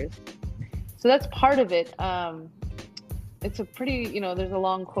others. So that's part of it. It's a pretty, there's a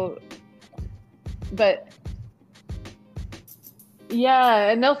long quote, but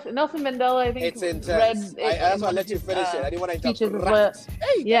and Nelson Mandela, I think, it's intense. That's why I let you finish it. I didn't want to interrupt.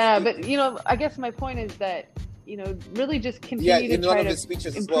 But I guess my point is that really just continue to try to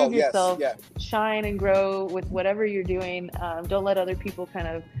improve yourself, shine and grow with whatever you're doing. Don't let other people kind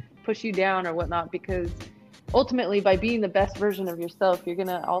of push you down or whatnot, because ultimately, by being the best version of yourself, you're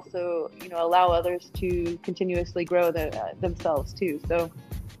gonna also, allow others to continuously grow themselves too. So,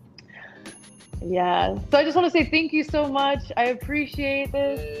 So I just want to say thank you so much. I appreciate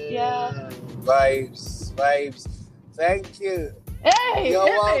this. Vibes. Thank you. Hey, you're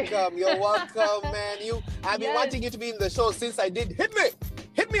welcome, man. I've been wanting you to be in the show since I did. Hit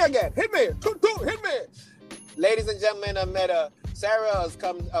me again. Hit me. Ladies and gentlemen, I met Sarah has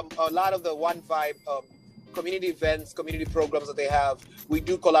come a lot of the One Vibe community events, community programs that they have. We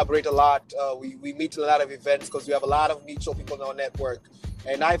do collaborate a lot. We meet a lot of events because we have a lot of mutual people in our network.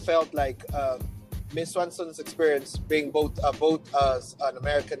 And I felt like Miss Swenson's experience being both an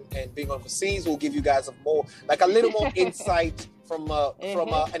American and being overseas will give you guys a little more insight from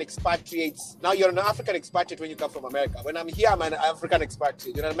an expatriate. Now you're an African expatriate when you come from America. When I'm here, I'm an African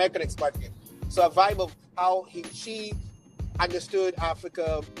expatriate. You're an American expatriate. So a vibe of how she understood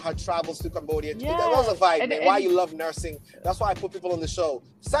Africa, her travels to Cambodia. That was a vibe, man. Why you love nursing. That's why I put people on the show.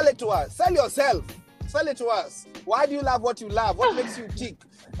 Sell it to us. Sell yourself. Sell it to us. Why do you love what you love? What makes you tick?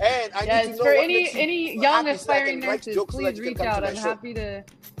 And I need to know for what any young aspiring nurses, please reach out. I'm happy to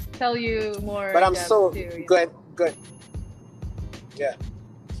tell you more. But I'm so good. Yeah.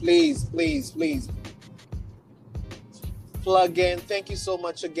 Please. Plug in. Thank you so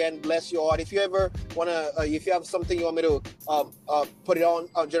much again. Bless your heart. If you ever wanna, if you have something you want me to put it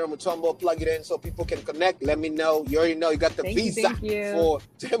on General Mutombo, plug it in so people can connect. Let me know. You already know you got the visa for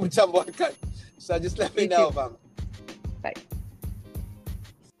General Mutombo Uncut. So just let me know, fam. Bye.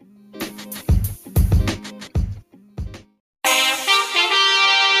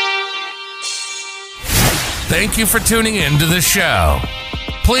 Thank you for tuning in to the show.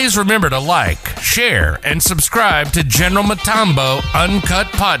 Please remember to like, share, and subscribe to General Mutombo Uncut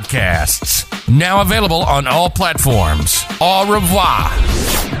Podcasts. Now available on all platforms. Au revoir.